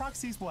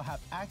 proxies will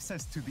have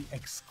access to the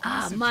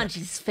exclusive...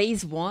 she's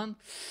phase 1.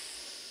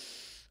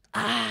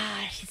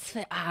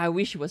 I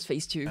wish it was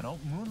phase 2. Channel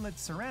Moonlit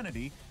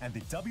Serenity and the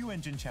W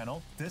Engine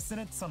channel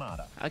Dissonant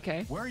Sonata.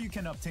 Okay. Where you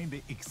can obtain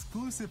the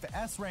exclusive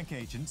S-rank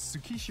agents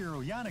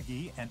Tsukishiro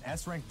Yanagi and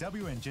S-rank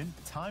W Engine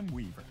Time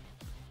Weaver.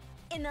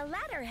 In the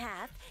latter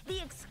half,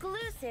 the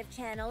exclusive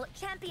channel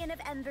Champion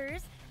of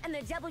Embers and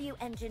the W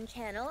Engine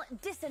channel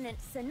Dissonant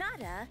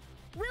Sonata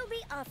will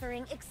be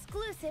offering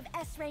exclusive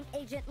S-rank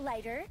agent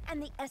Lighter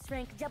and the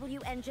S-rank W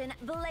Engine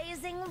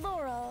Blazing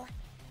Laurel.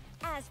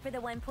 As for the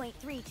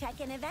 1.3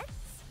 check-in events,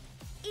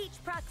 each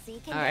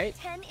proxy can get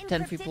 10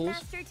 encrypted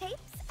master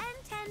tapes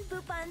and 10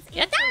 boopons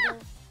in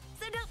total.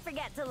 So don't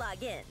forget to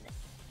log in.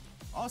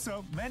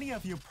 Also, many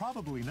of you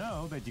probably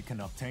know that you can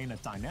obtain a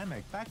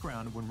dynamic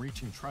background when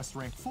reaching Trust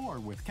Rank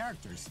 4 with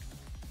characters.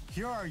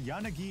 Here are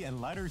Yanagi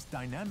and Lighter's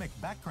dynamic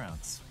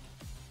backgrounds.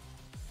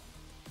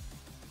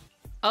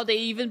 Oh, they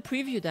even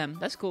preview them.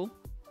 That's cool.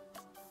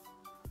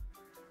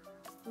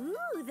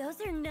 Ooh, those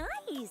are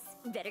nice.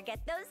 Better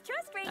get those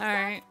trust rates up. All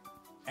right.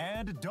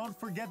 And don't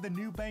forget the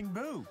new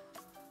Bangboo.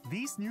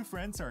 These new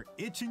friends are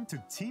itching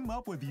to team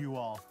up with you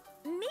all.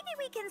 Maybe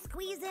we can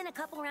squeeze in a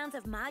couple rounds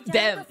of Mahjong.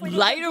 Damn,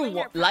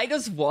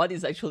 Lighter's one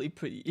is actually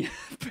pretty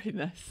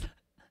nice.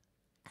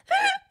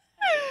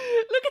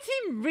 Look at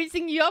him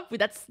raising you up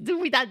with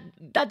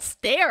that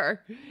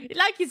stare.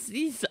 Like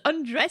he's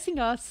undressing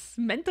us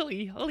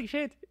mentally. Holy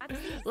shit.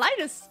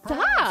 Lighter,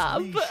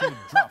 stop. We should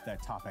drop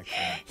that topic.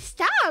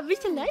 Stop,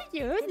 Mr.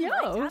 Lighter. No.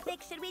 What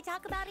topic should we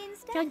talk about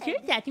instead? Don't do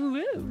that,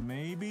 woo.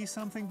 Maybe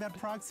something that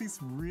proxies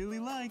really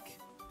like.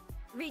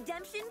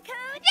 Redemption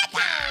code?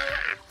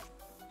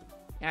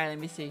 Alright, let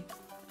me see.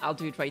 I'll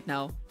do it right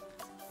now.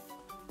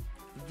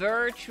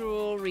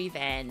 Virtual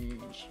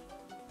revenge.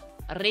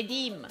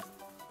 Redeem.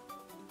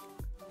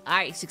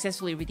 Alright,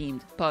 successfully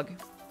redeemed. Pug.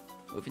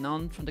 Moving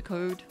on from the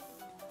code.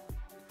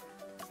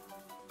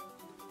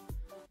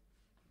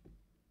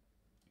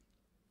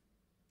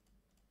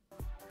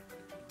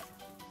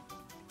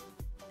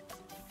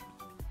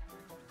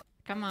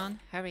 Come on,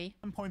 hurry.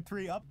 1.3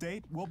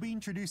 update will be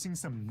introducing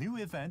some new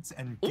events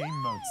and game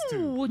modes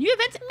too. New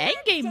events and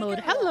game mode.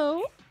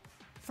 Hello.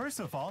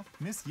 First of all,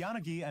 Miss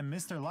Yanagi and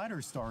Mr.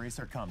 Lighter stories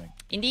are coming.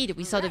 Indeed,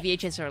 we saw the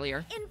VHS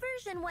earlier. In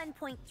version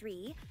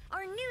 1.3,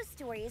 our new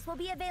stories will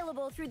be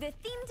available through the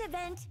themed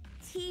event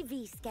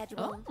TV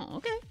schedule. Oh,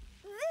 okay.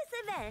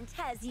 This event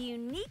has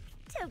unique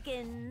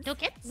tokens,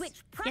 which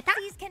Yata.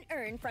 proxies can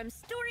earn from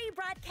story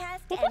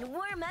broadcast and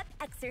warm-up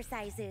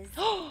exercises,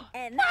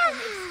 and then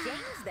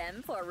exchange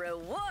them for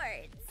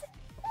rewards.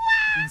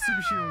 In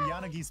Tsukishiro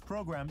Yanagi's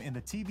program in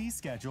the TV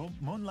schedule,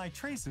 Moonlight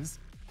Traces,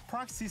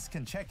 proxies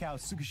can check out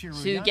Tsukishiro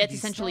So you Yanagi's get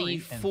essentially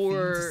story and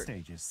four- themed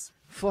stages.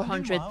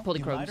 400 Meanwhile, in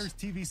polychromes. Lighter's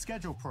TV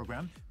schedule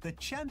program, The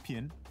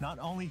Champion, not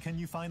only can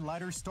you find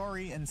Lighter's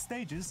story and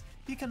stages,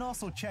 you can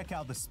also check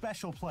out the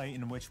special play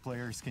in which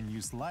players can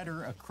use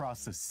Lighter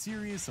across a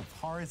series of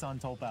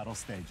horizontal battle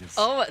stages.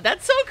 Oh,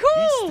 that's so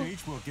cool! Each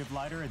stage will give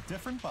Lighter a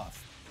different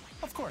buff.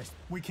 Of course,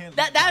 we can't.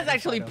 That's let Lighter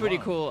actually fight pretty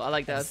alone. cool. I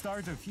like At the that.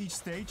 start of each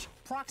stage,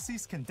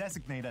 proxies can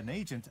designate an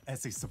agent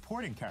as a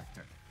supporting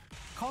character.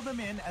 Call them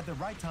in at the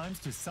right times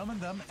to summon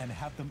them and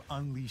have them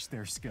unleash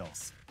their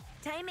skills.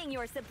 Timing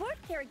your support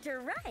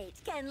character right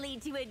can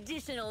lead to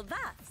additional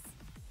buffs.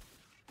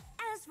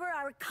 As for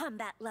our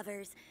combat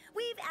lovers,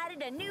 we've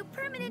added a new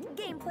permanent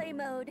gameplay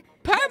mode.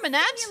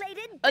 Permanent?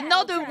 Simulated battle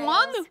Another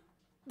trials. one?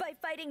 By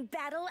fighting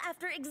battle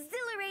after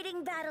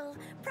exhilarating battle,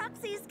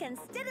 proxies can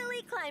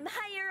steadily climb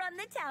higher on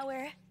the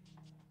tower.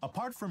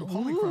 Apart from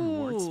polychrome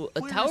rewards, Ooh, a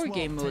players tower will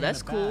game mode, obtain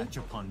that's a cool. badge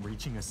upon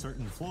reaching a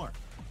certain floor.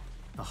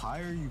 The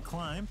higher you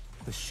climb,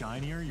 the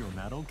shinier your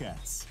medal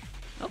gets.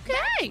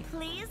 Okay.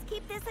 Please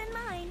keep this in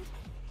mind.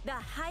 The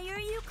higher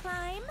you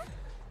climb,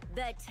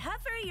 the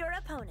tougher your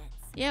opponents.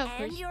 Yeah, of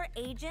and course. your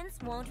agents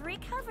won't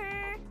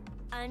recover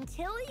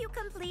until you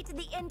complete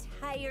the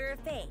entire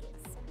phase.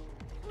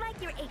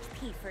 Like your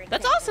HP, for example.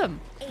 That's awesome.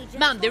 Agents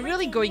Man, they're will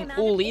really regain going the amount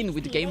of all in HP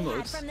with the game they had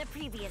modes. from the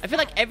previous I feel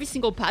like patch. every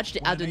single patch they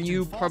When add a an new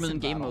agent falls permanent in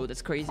game battle, mode.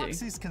 That's crazy.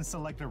 Proxies can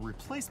select a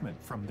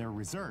replacement from their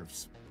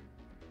reserves.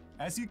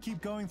 As you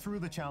keep going through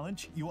the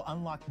challenge, you'll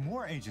unlock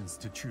more agents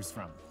to choose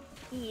from.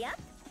 Yep.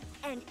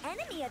 And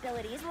enemy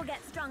abilities will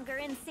get stronger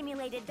in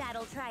simulated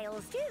battle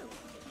trials too.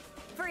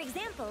 For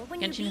example,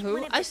 when Genshin you beat who?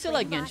 one of I the still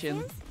like flame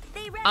Genshin. bosses, they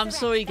I'm resurrect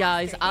sorry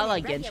guys, faster I than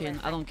like in regular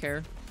Genshin. I don't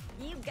care.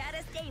 You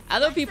gotta stay I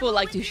know people flexible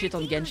like with to your shit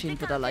on teams Genshin,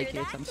 to but I like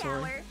conquer it. I'm that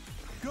sorry. tower.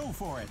 Go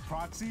for it,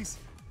 proxies!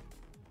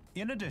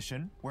 In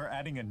addition, we're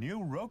adding a new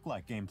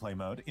roguelike gameplay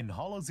mode in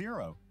Hollow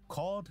Zero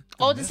called The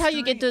Oh, this is how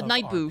you get the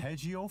Mystery of Nightboo.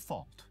 Arpeggio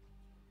Fault.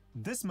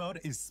 This mode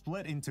is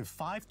split into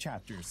 5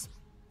 chapters.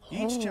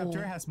 Each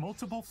chapter has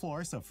multiple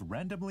floors of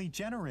randomly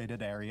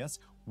generated areas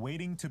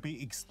waiting to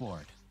be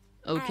explored.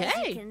 As you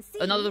Okay. can see,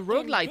 Another in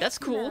roguelike. That's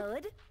this cool.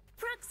 mode,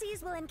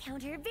 proxies will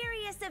encounter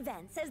various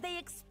events as they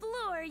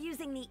explore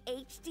using the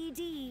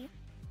HDD.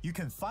 You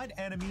can fight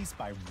enemies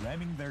by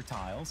ramming their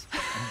tiles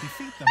and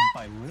defeat them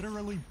by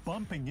literally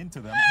bumping into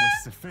them with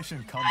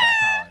sufficient combat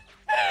power.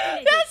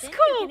 In That's addition,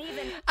 cool. you can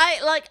even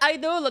I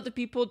know a lot of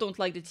people don't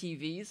like the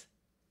TVs.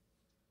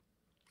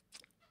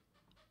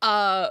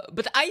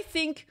 But I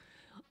think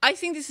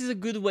this is a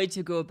good way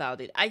to go about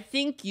it. I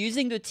think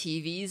using the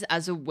TVs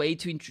as a way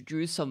to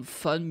introduce some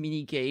fun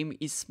mini game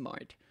is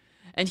smart.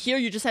 And here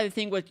you just have to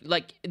think what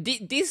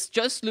this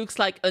just looks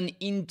like an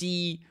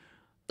indie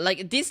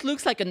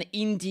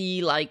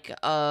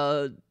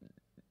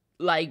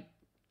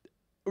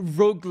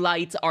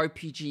roguelite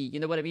RPG, you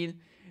know what I mean?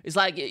 It's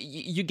like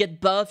you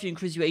get buff, you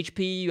increase your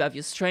HP, you have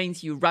your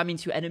strength, you ram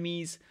into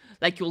enemies,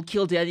 like you'll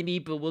kill the enemy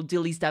but will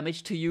deal less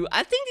damage to you.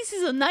 I think this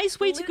is a nice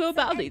way to go loot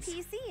some about it.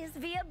 NPCs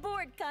via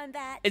board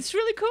combat. It's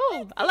really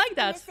cool. I like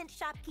that. Innocent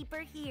shopkeeper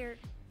here.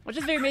 I'm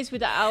just very amazed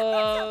with that. Let's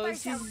help Our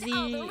ourselves to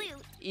all the CZ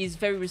loot. is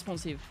very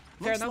responsive.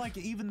 Fair Looks enough. like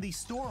even the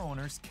store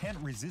owners can't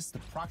resist the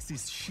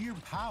proxy's sheer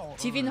power.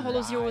 TV in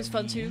Hollow Zero was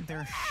fun too.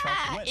 Their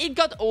sharp wit. It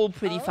got old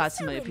pretty fast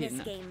in my Also opinion.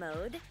 this game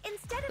mode,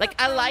 instead of Like,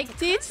 I applying liked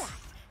to it, combat,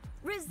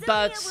 Resilia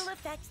but will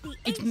affect the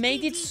it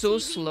made it so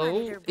HDD slow.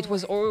 monitor It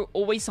was board.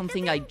 always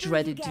something I The Bangboo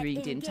dreaded you get doing the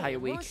in-game entire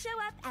will week. show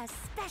up as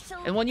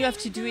special And when you have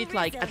to do Bangboo it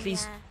like at Resilia,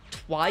 least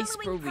twice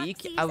per following week,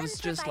 proxies I and was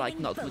just like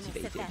providing not bonus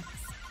motivated. effects.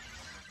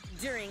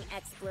 During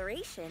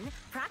exploration,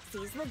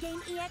 proxies will gain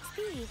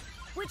EXP,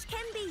 which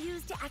can be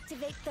used to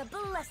activate the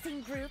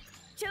blessing group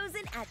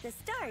chosen at the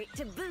start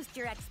to boost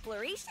your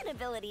exploration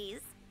abilities.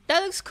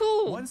 That looks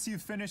cool. Once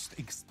you've finished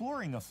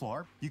exploring a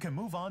floor, you can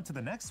move on to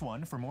the next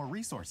one for more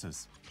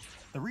resources.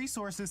 The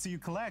resources you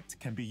collect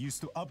can be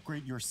used to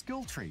upgrade your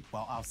skill tree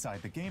while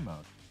outside the game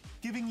mode,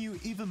 giving you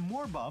even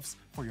more buffs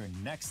for your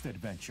next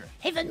adventure.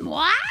 Even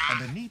more?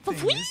 And the neat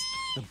thing is,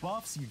 the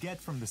buffs you get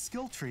from the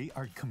skill tree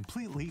are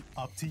completely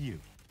up to you.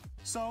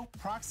 So,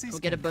 proxies We'll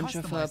get a can bunch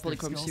of, customize their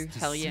polychromes skills too. to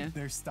Hell suit yeah.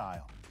 their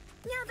style.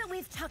 Now that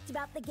we've talked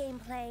about the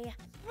gameplay,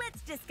 let's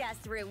discuss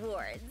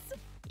rewards.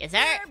 Yes,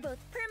 There sir. are both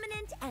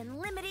permanent and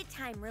limited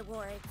time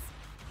rewards.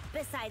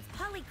 Besides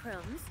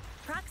polychromes,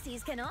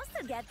 proxies can also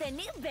get the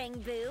new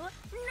Bangboo,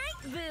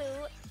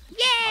 Nightboo.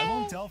 I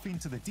won't delve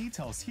into the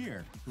details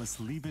here. Let's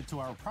leave it to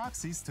our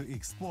proxies to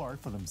explore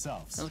for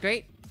themselves. Sounds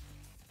great.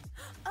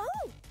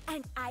 Oh,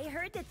 And I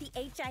heard that the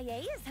HIA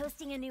is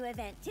hosting a new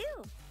event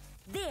too.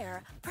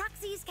 There,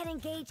 proxies can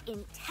engage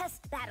in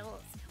test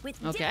battles with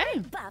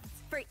different buffs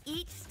for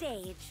each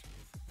stage.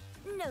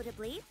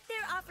 Notably,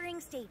 they're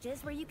offering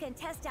stages where you can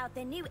test out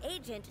the new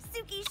agent,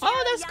 Suki.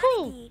 Oh, that's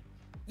cool.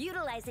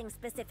 Utilizing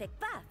specific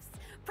buffs,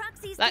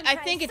 proxies like, can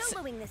I think it's...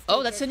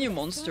 Oh, that's a new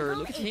monster.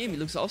 Look at him. He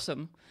looks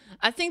awesome.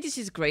 I think this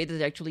is great that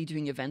they're actually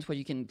doing events where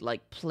you can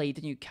like play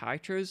the new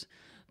characters.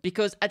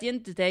 Because at the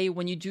end of the day,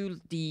 when you do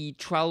the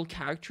trial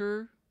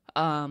character,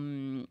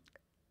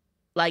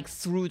 like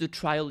through the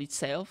trial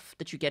itself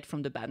that you get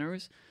from the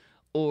banners,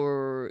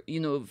 or, you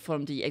know,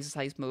 from the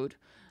exercise mode,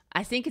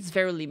 I think it's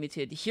very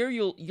limited. Here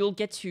you'll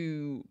get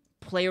to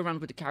play around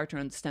with the character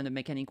and understand the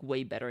mechanic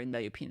way better, in my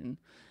opinion.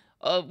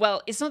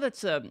 Well, it's not that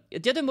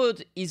the other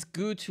mode is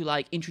good to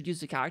like introduce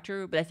the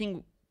character, but I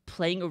think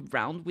playing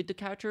around with the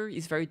character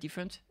is very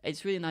different.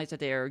 It's really nice that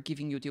they are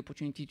giving you the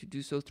opportunity to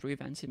do so through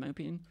events, in my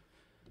opinion.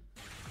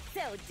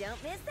 So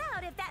don't miss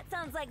out if that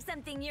sounds like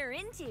something you're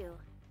into.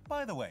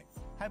 By the way,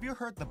 have you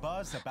heard the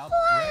buzz about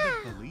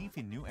Reddit Belief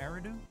in New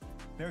Eridu?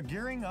 They're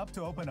gearing up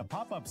to open a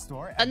pop-up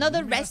store.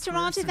 Another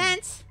restaurant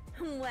event?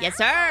 Wow, yes,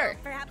 sir.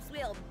 Perhaps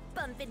we'll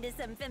bump into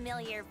some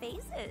familiar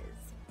faces.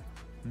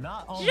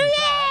 Not only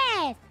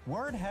that,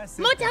 word has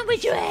it that the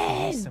shop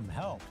needs some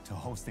help to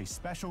host a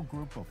special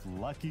group of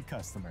lucky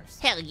customers.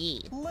 Hell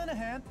yeah. Lend a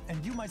hand,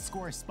 and you might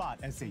score a spot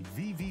as a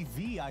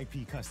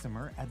VVVIP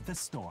customer at the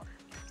store.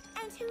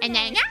 And who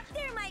knows,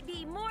 there might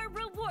be more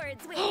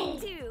rewards waiting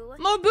too.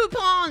 More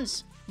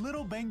boupons!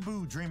 Little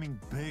Bangboo dreaming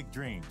big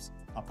dreams.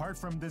 Apart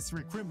from this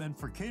recruitment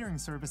for catering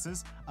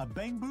services, a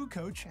Bangboo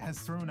coach has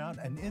thrown out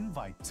an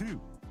invite too.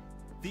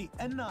 The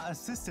Enna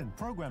Assistant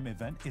Program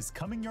event is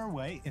coming your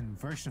way in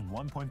version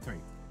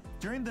 1.3.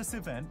 During this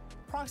event,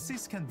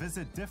 proxies can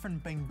visit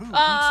different Bangboo each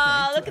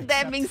day. Look at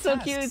that being so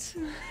tasks.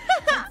 cute.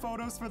 Take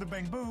photos for the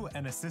Bangboo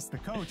and assist the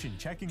coach in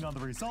checking on the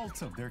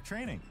results of their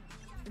training.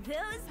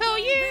 Those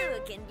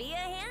Bangboo can be a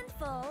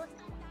handful.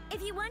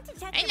 If you want to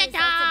check the results of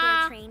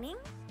their training,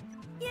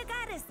 you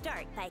gotta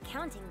start by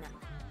counting them.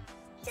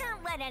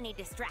 Don't let any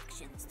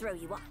distractions throw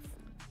you off.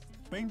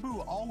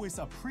 Bangboo always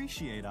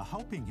appreciate a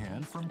helping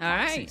hand from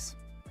proxies.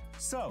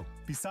 So,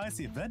 besides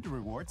the event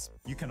rewards,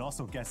 you can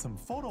also get some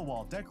photo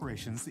wall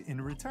decorations in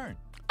return.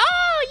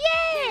 Oh,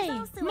 yay!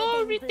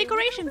 More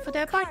decoration for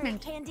the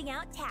apartment. Handing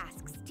out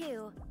tasks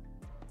too.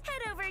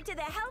 Head over to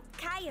the Help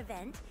Kai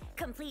event,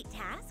 complete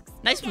tasks.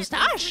 Nice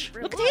mustache.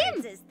 Look at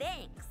him.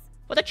 Thanks.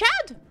 What a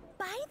Chad.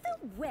 By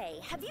the way,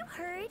 have you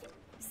heard?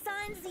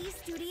 San Z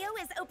Studio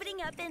is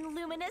opening up in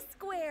Lumina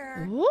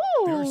Square. Ooh.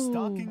 They're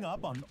stocking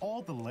up on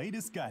all the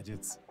latest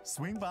gadgets.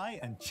 Swing by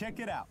and check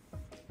it out.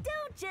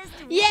 Don't just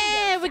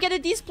we get a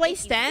display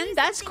stand.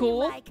 That's cool.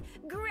 Like,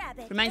 grab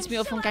it. Reminds me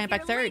of Funkai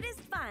Impact 3rd.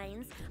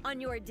 Finds on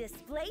your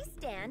display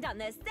stand on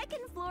the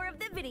second floor of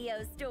the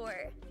video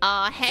store.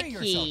 Heck Treat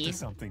yourself to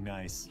something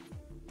nice.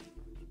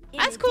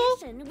 That's cool.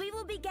 In addition, we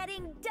will be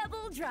getting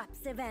double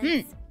drops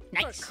events.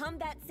 Nice. For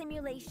combat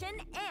simulation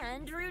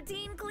and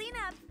routine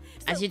cleanup.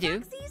 So as you do.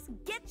 Proxies,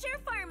 get your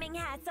farming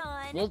hats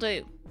on. Will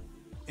do.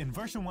 In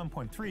version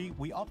 1.3,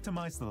 we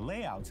optimized the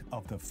layout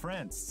of the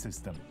Friends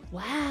system.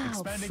 Wow,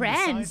 expanding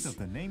Friends. the size of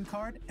the name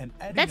card and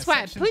adding That's a why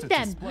I section put to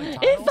them. display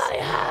If I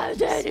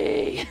had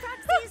any.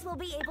 Proxies will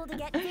be able to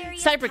get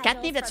various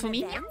jrpgs, that's for from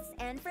me. events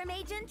and from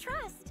Agent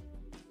Trust.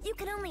 You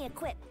can only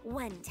equip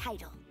one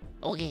title.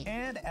 Okay.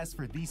 And as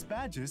for these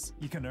badges,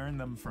 you can earn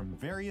them from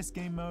various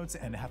game modes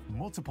and have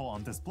multiple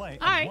on display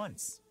at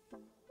once.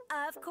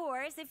 Of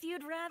course, if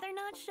you'd rather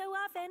not show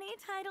off any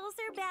titles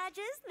or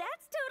badges,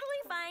 that's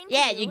totally fine.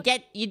 Yeah,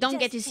 too. you don't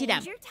get to see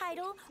them. Your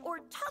title or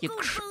You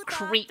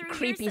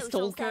creepy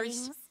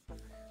stalkers.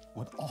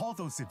 With all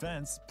those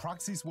events,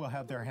 proxies will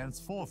have their hands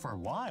full for a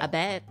while. I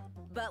bet.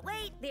 But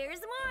wait, there's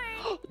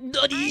more.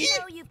 Nutty. I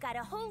know you've got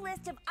a whole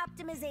list of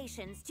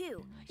optimizations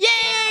too.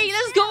 Yay!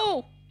 Let's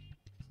go.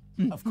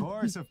 Of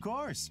course, of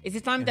course. Is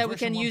it time that we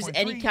can use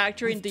any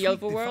character in the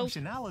overworld?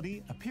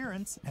 Functionality,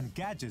 appearance, and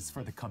gadgets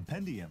for the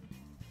compendium.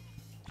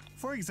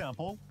 For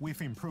example, we've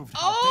improved.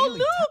 Oh,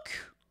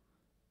 look!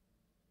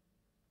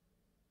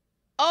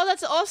 Oh,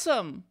 that's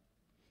awesome.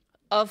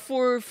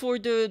 For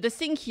the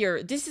thing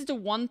here, this is the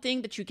one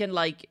thing that you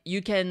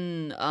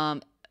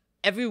can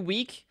every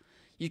week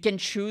you can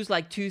choose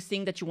like 2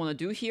 things that you want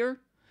to do here.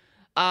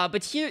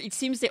 But here it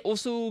seems they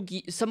also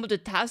some of the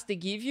tasks they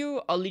give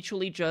you are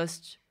literally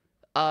just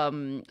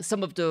some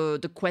of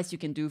the quests you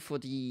can do for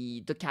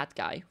the cat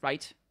guy,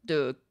 right?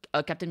 The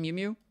Captain Mew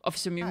Mew,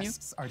 Officer Mew Mew.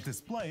 Tasks are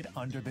displayed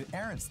under the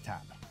Errands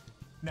tab.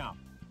 Now,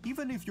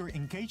 even if your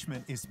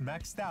engagement is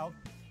maxed out,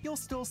 you'll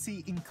still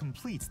see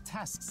incomplete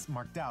tasks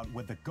marked out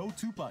with the Go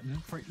To button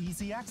for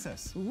easy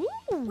access. Ooh.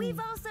 We've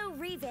also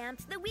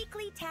revamped the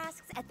weekly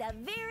tasks at the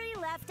very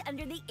left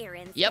under the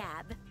Errands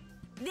tab.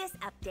 This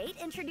update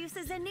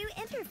introduces a new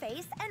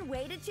interface and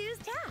way to choose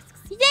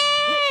tasks.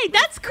 Yay!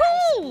 That's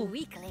cool!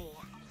 Weekly.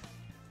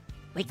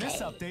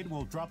 This update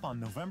will drop on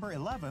November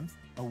 11th,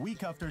 a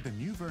week after the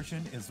new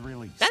version is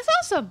released. That's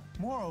awesome.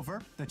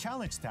 Moreover, the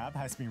Challenge tab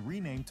has been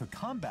renamed to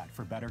Combat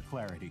for better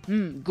clarity.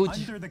 Good.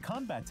 Under the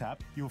Combat tab,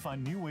 you'll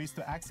find new ways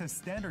to access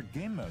standard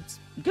game modes.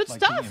 Good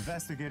like stuff. The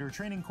Investigator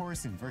Training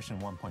Course in version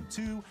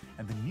 1.2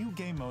 and the new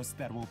game modes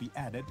that will be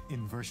added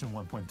in version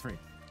 1.3.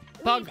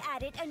 We've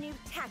added a new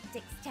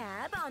Tactics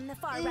tab on the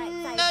far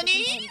right side of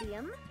the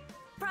compendium.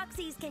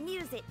 Proxies can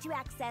use it to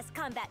access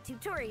combat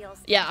tutorials.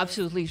 Yeah,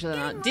 absolutely,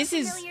 Shelena. This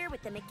is...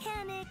 with the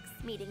mechanics,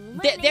 meeting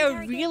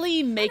They're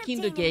really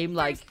making the game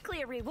like...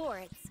 clear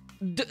rewards.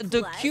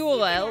 The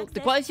QOL, the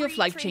quality of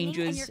life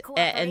changes,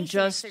 and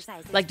just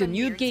like the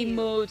new game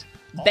mode,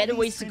 better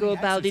ways to go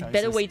about it,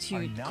 better way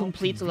to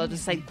complete a lot of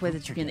side quests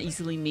that you can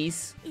easily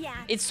miss. Yeah,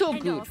 it's so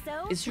and good.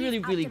 Also, it's really,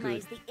 really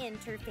good. The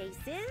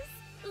interfaces,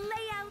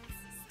 layouts,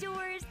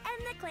 stores,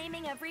 and the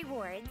claiming of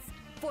rewards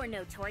for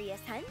Notorious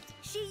Hunt,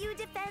 Shiyu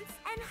Defense,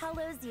 and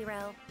Hollow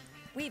Zero.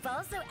 We've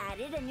also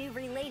added a new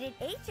related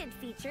agent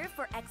feature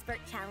for Expert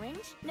Challenge,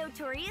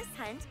 Notorious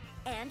Hunt,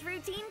 and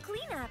Routine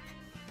Cleanup,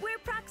 where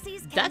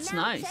proxies can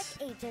now check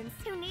agents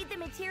who need the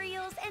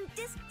materials and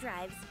disk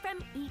drives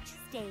from each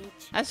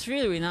stage. That's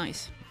really, really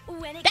nice.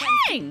 When it comes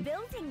to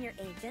building your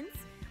agents,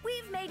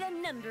 we've made a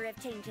number of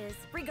changes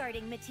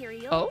regarding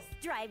materials,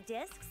 drive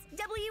disks,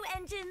 W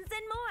engines,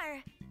 and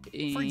more.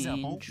 For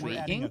example, we're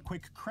adding a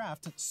quick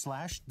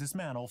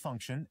craft/dismantle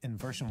function in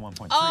version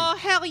 1.3. Oh,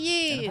 hell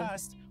yeah! In the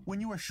past,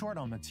 when you were short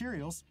on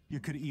materials, you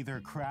could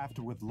either craft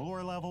with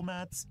lower level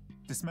mats,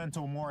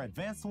 dismantle more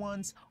advanced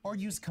ones, or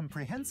use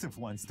comprehensive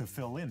ones to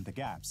fill in the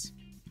gaps.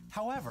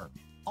 However,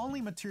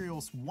 only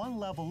materials one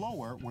level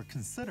lower were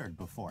considered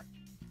before.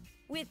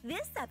 With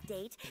this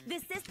update, the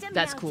system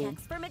That's now cool.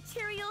 checks for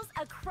materials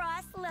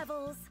across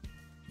levels.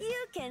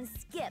 You can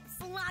skip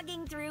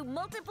slogging through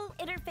multiple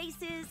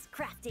interfaces,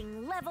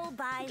 crafting level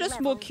by Just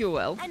level, more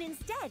QOL. and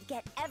instead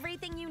get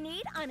everything you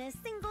need on a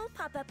single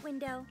pop-up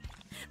window,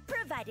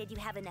 provided you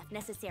have enough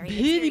necessary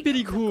materials.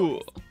 Pretty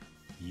cool.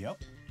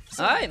 Yep.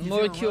 All right, if more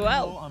you're running low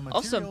QOL. on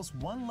Awesome. materials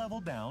one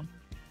level down,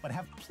 but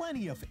have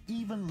plenty of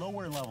even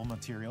lower level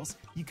materials,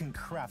 you can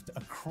craft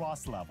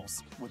across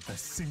levels with a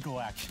single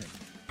action.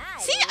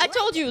 See, I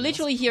told you,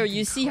 literally here,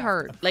 you see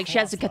her, like she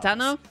has a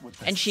katana,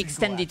 and she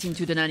extended it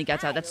into the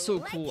Nanigata. That's so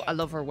cool. I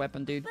love her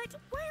weapon, dude. But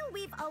while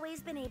we've always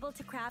been able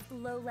to craft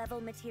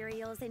low-level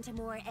materials into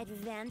more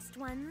advanced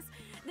ones,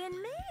 then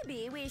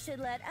maybe we should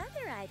let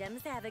other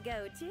items have a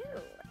go, too.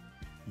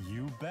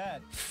 You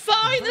bet.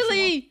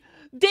 Finally!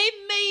 They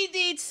made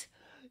it!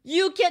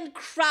 You can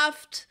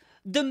craft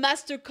the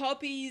master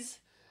copies.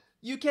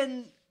 You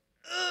can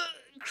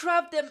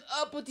craft them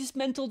up or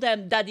dismantle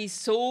them. That is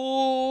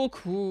so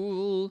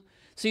cool.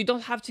 So you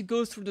don't have to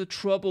go through the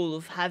trouble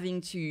of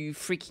having to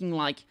freaking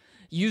like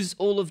use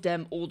all of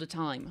them all the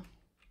time.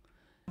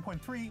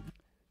 1.3.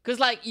 Because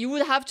like you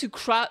would have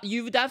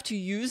to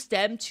use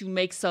them to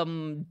make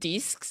some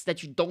discs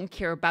that you don't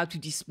care about to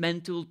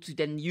dismantle, to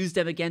then use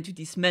them again to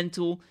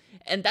dismantle,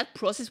 and that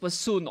process was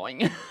so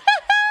annoying.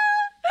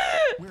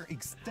 We're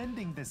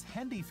extending this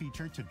handy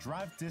feature to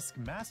drive disk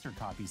master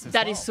copies as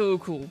That well. is so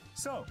cool.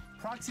 So,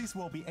 proxies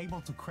will be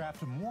able to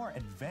craft more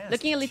advanced.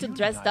 Looking a little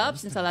dressed up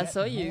since I last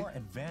saw you.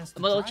 A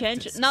model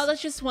change? No,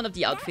 that's just one of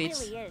the outfits.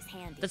 That really is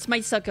handy. That's my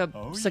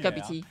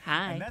suckabity.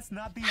 Hi. And that's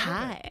not the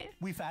Hi.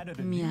 We've added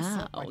a new Meow,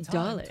 sort by time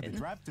darling. to the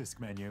drive disk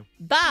menu.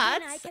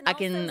 But I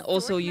can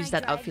also use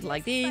that outfit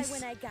like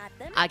this.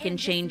 I can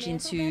change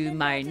into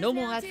my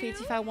normal outfit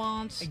if I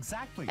want.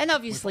 Exactly. And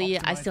obviously,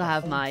 We've I still optimized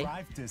have the my whole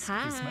drive disk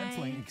hi.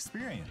 dismantling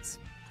experience.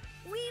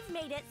 We've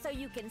made it so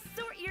you can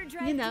sort your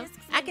drive You know, disks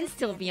I can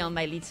still be on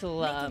my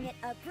little, making it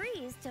a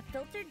breeze to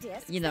filter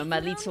disks you know, that my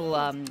you don't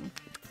little need.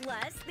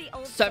 Plus, the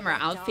old summer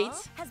select all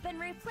outfit. has been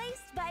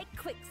replaced by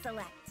quick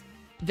select.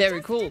 Very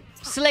Just cool. a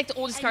tap, Select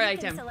all and discard you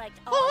can item. select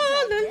all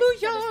drive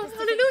disks Hallelujah! of a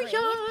specific grade, or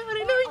all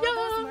those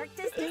Hallelujah! marked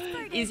as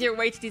discarded. Easier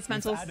way to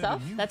dismantle We've added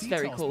stuff. a new That's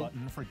very details cool.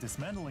 button for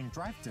dismantling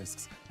drive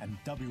disks and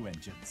W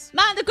engines.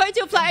 Man, the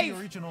quality of The life!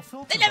 original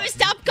filter They never button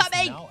stop is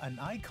coming! now an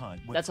icon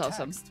with That's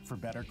awesome. text for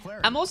better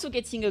clarity. I'm also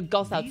getting a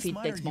goth These outfit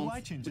minor next UI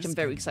month, changes which I'm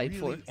very can excited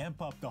really for.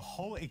 amp up the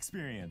whole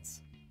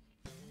experience.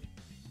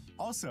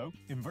 Also,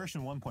 in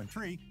version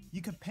 1.3,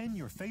 you can pin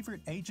your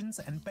favorite agents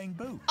and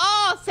Bangboo.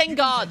 Oh, You thank can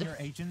God! pin your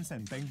agents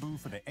and Bangboo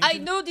for the agent. I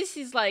know this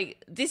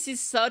is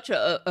such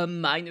a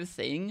minor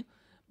thing,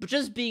 but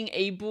just being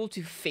able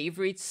to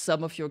favorite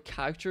some of your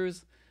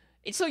characters,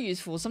 it's so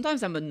useful.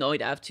 Sometimes I'm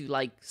annoyed I have to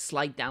like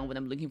slide down when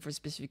I'm looking for a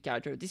specific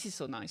character. This is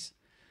so nice.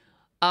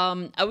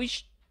 I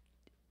wish.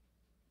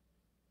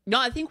 No,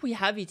 I think we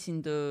have it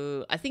in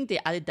the. I think they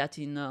added that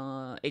in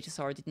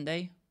HSR, didn't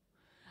they?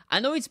 I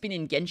know it's been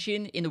in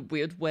Genshin in a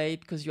weird way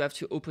because you have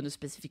to open a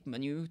specific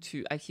menu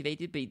to activate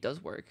it, but it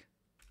does work.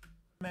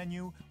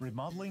 Menu,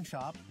 remodeling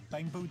shop,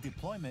 Bangboo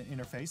deployment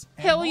interface,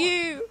 and Hell more.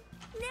 you!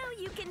 Now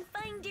you can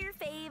find your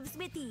faves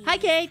with ease. Hi,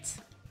 Kate!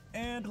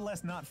 And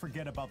let's not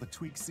forget about the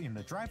tweaks in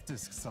the drive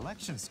disk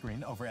selection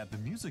screen over at the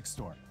music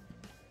store.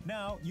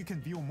 Now you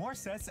can view more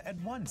sets at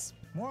once.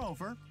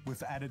 Moreover,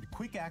 we've added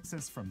quick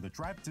access from the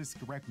drive disk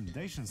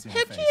recommendations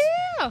interface. Heck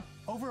yeah!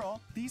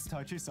 Overall, these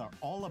touches are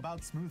all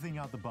about smoothing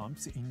out the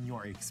bumps in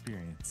your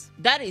experience.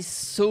 That is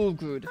so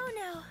good. Oh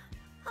no,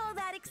 all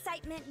that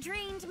excitement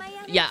drained my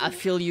energy. Yeah, I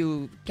feel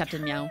you,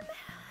 Captain Meow.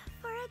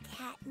 For a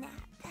cat nap.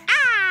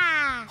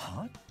 Ah!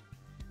 Huh?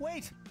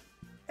 Wait!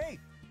 Hey,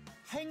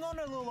 hang on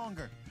a little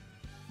longer.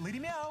 Lady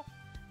Meow!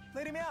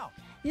 Lady Meow!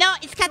 No,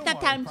 it's cat nap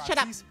Don't worry, time. Shut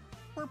up. proxies.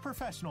 We're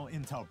professional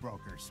intel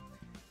brokers.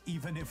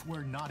 Even if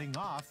we're nodding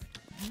off,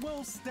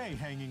 we'll stay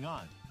hanging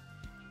on.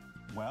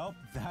 Well,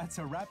 that's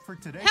a wrap for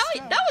today's show.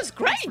 That was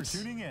great. Thanks for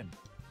tuning in.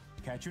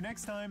 Catch you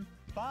next time.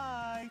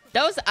 Bye.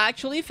 That was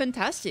actually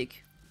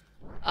fantastic.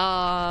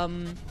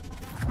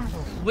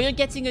 We're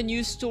getting a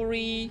new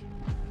story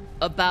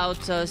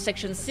about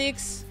Section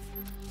 6.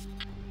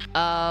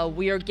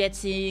 We are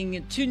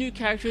getting 2 new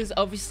characters,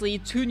 obviously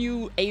 2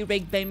 new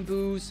A-Rank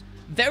Bamboos,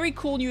 very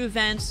cool new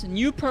events,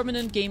 new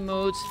permanent game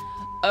modes,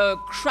 a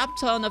crap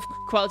ton of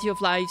quality of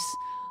lives.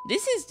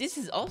 This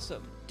is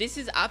awesome. This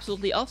is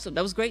absolutely awesome.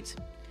 That was great.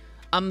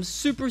 I'm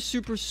super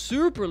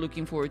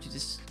looking forward to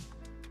this.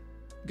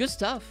 Good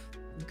stuff.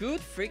 Good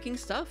freaking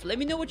stuff. Let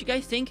me know what you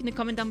guys think in the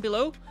comment down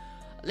below.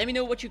 Let me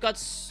know what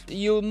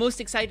you're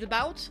most excited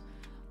about.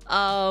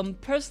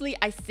 Personally,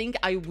 I think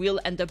I will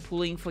end up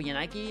pulling for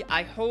Yanagi.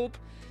 I hope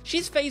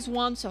she's phase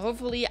 1, so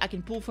hopefully I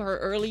can pull for her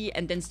early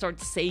and then start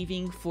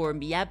saving for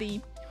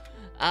Miyabi.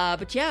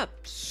 But yeah,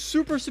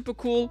 super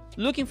cool.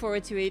 Looking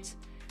forward to it.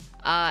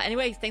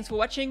 Anyway, thanks for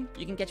watching.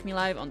 You can catch me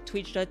live on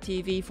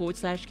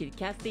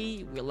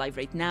twitch.tv/KittyKathee. We're live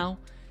right now.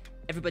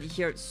 Everybody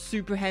here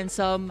super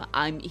handsome.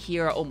 I'm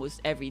here almost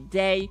every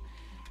day.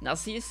 And I'll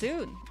see you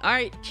soon.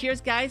 Alright,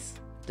 cheers guys.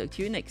 Talk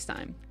to you next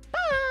time.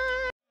 Bye!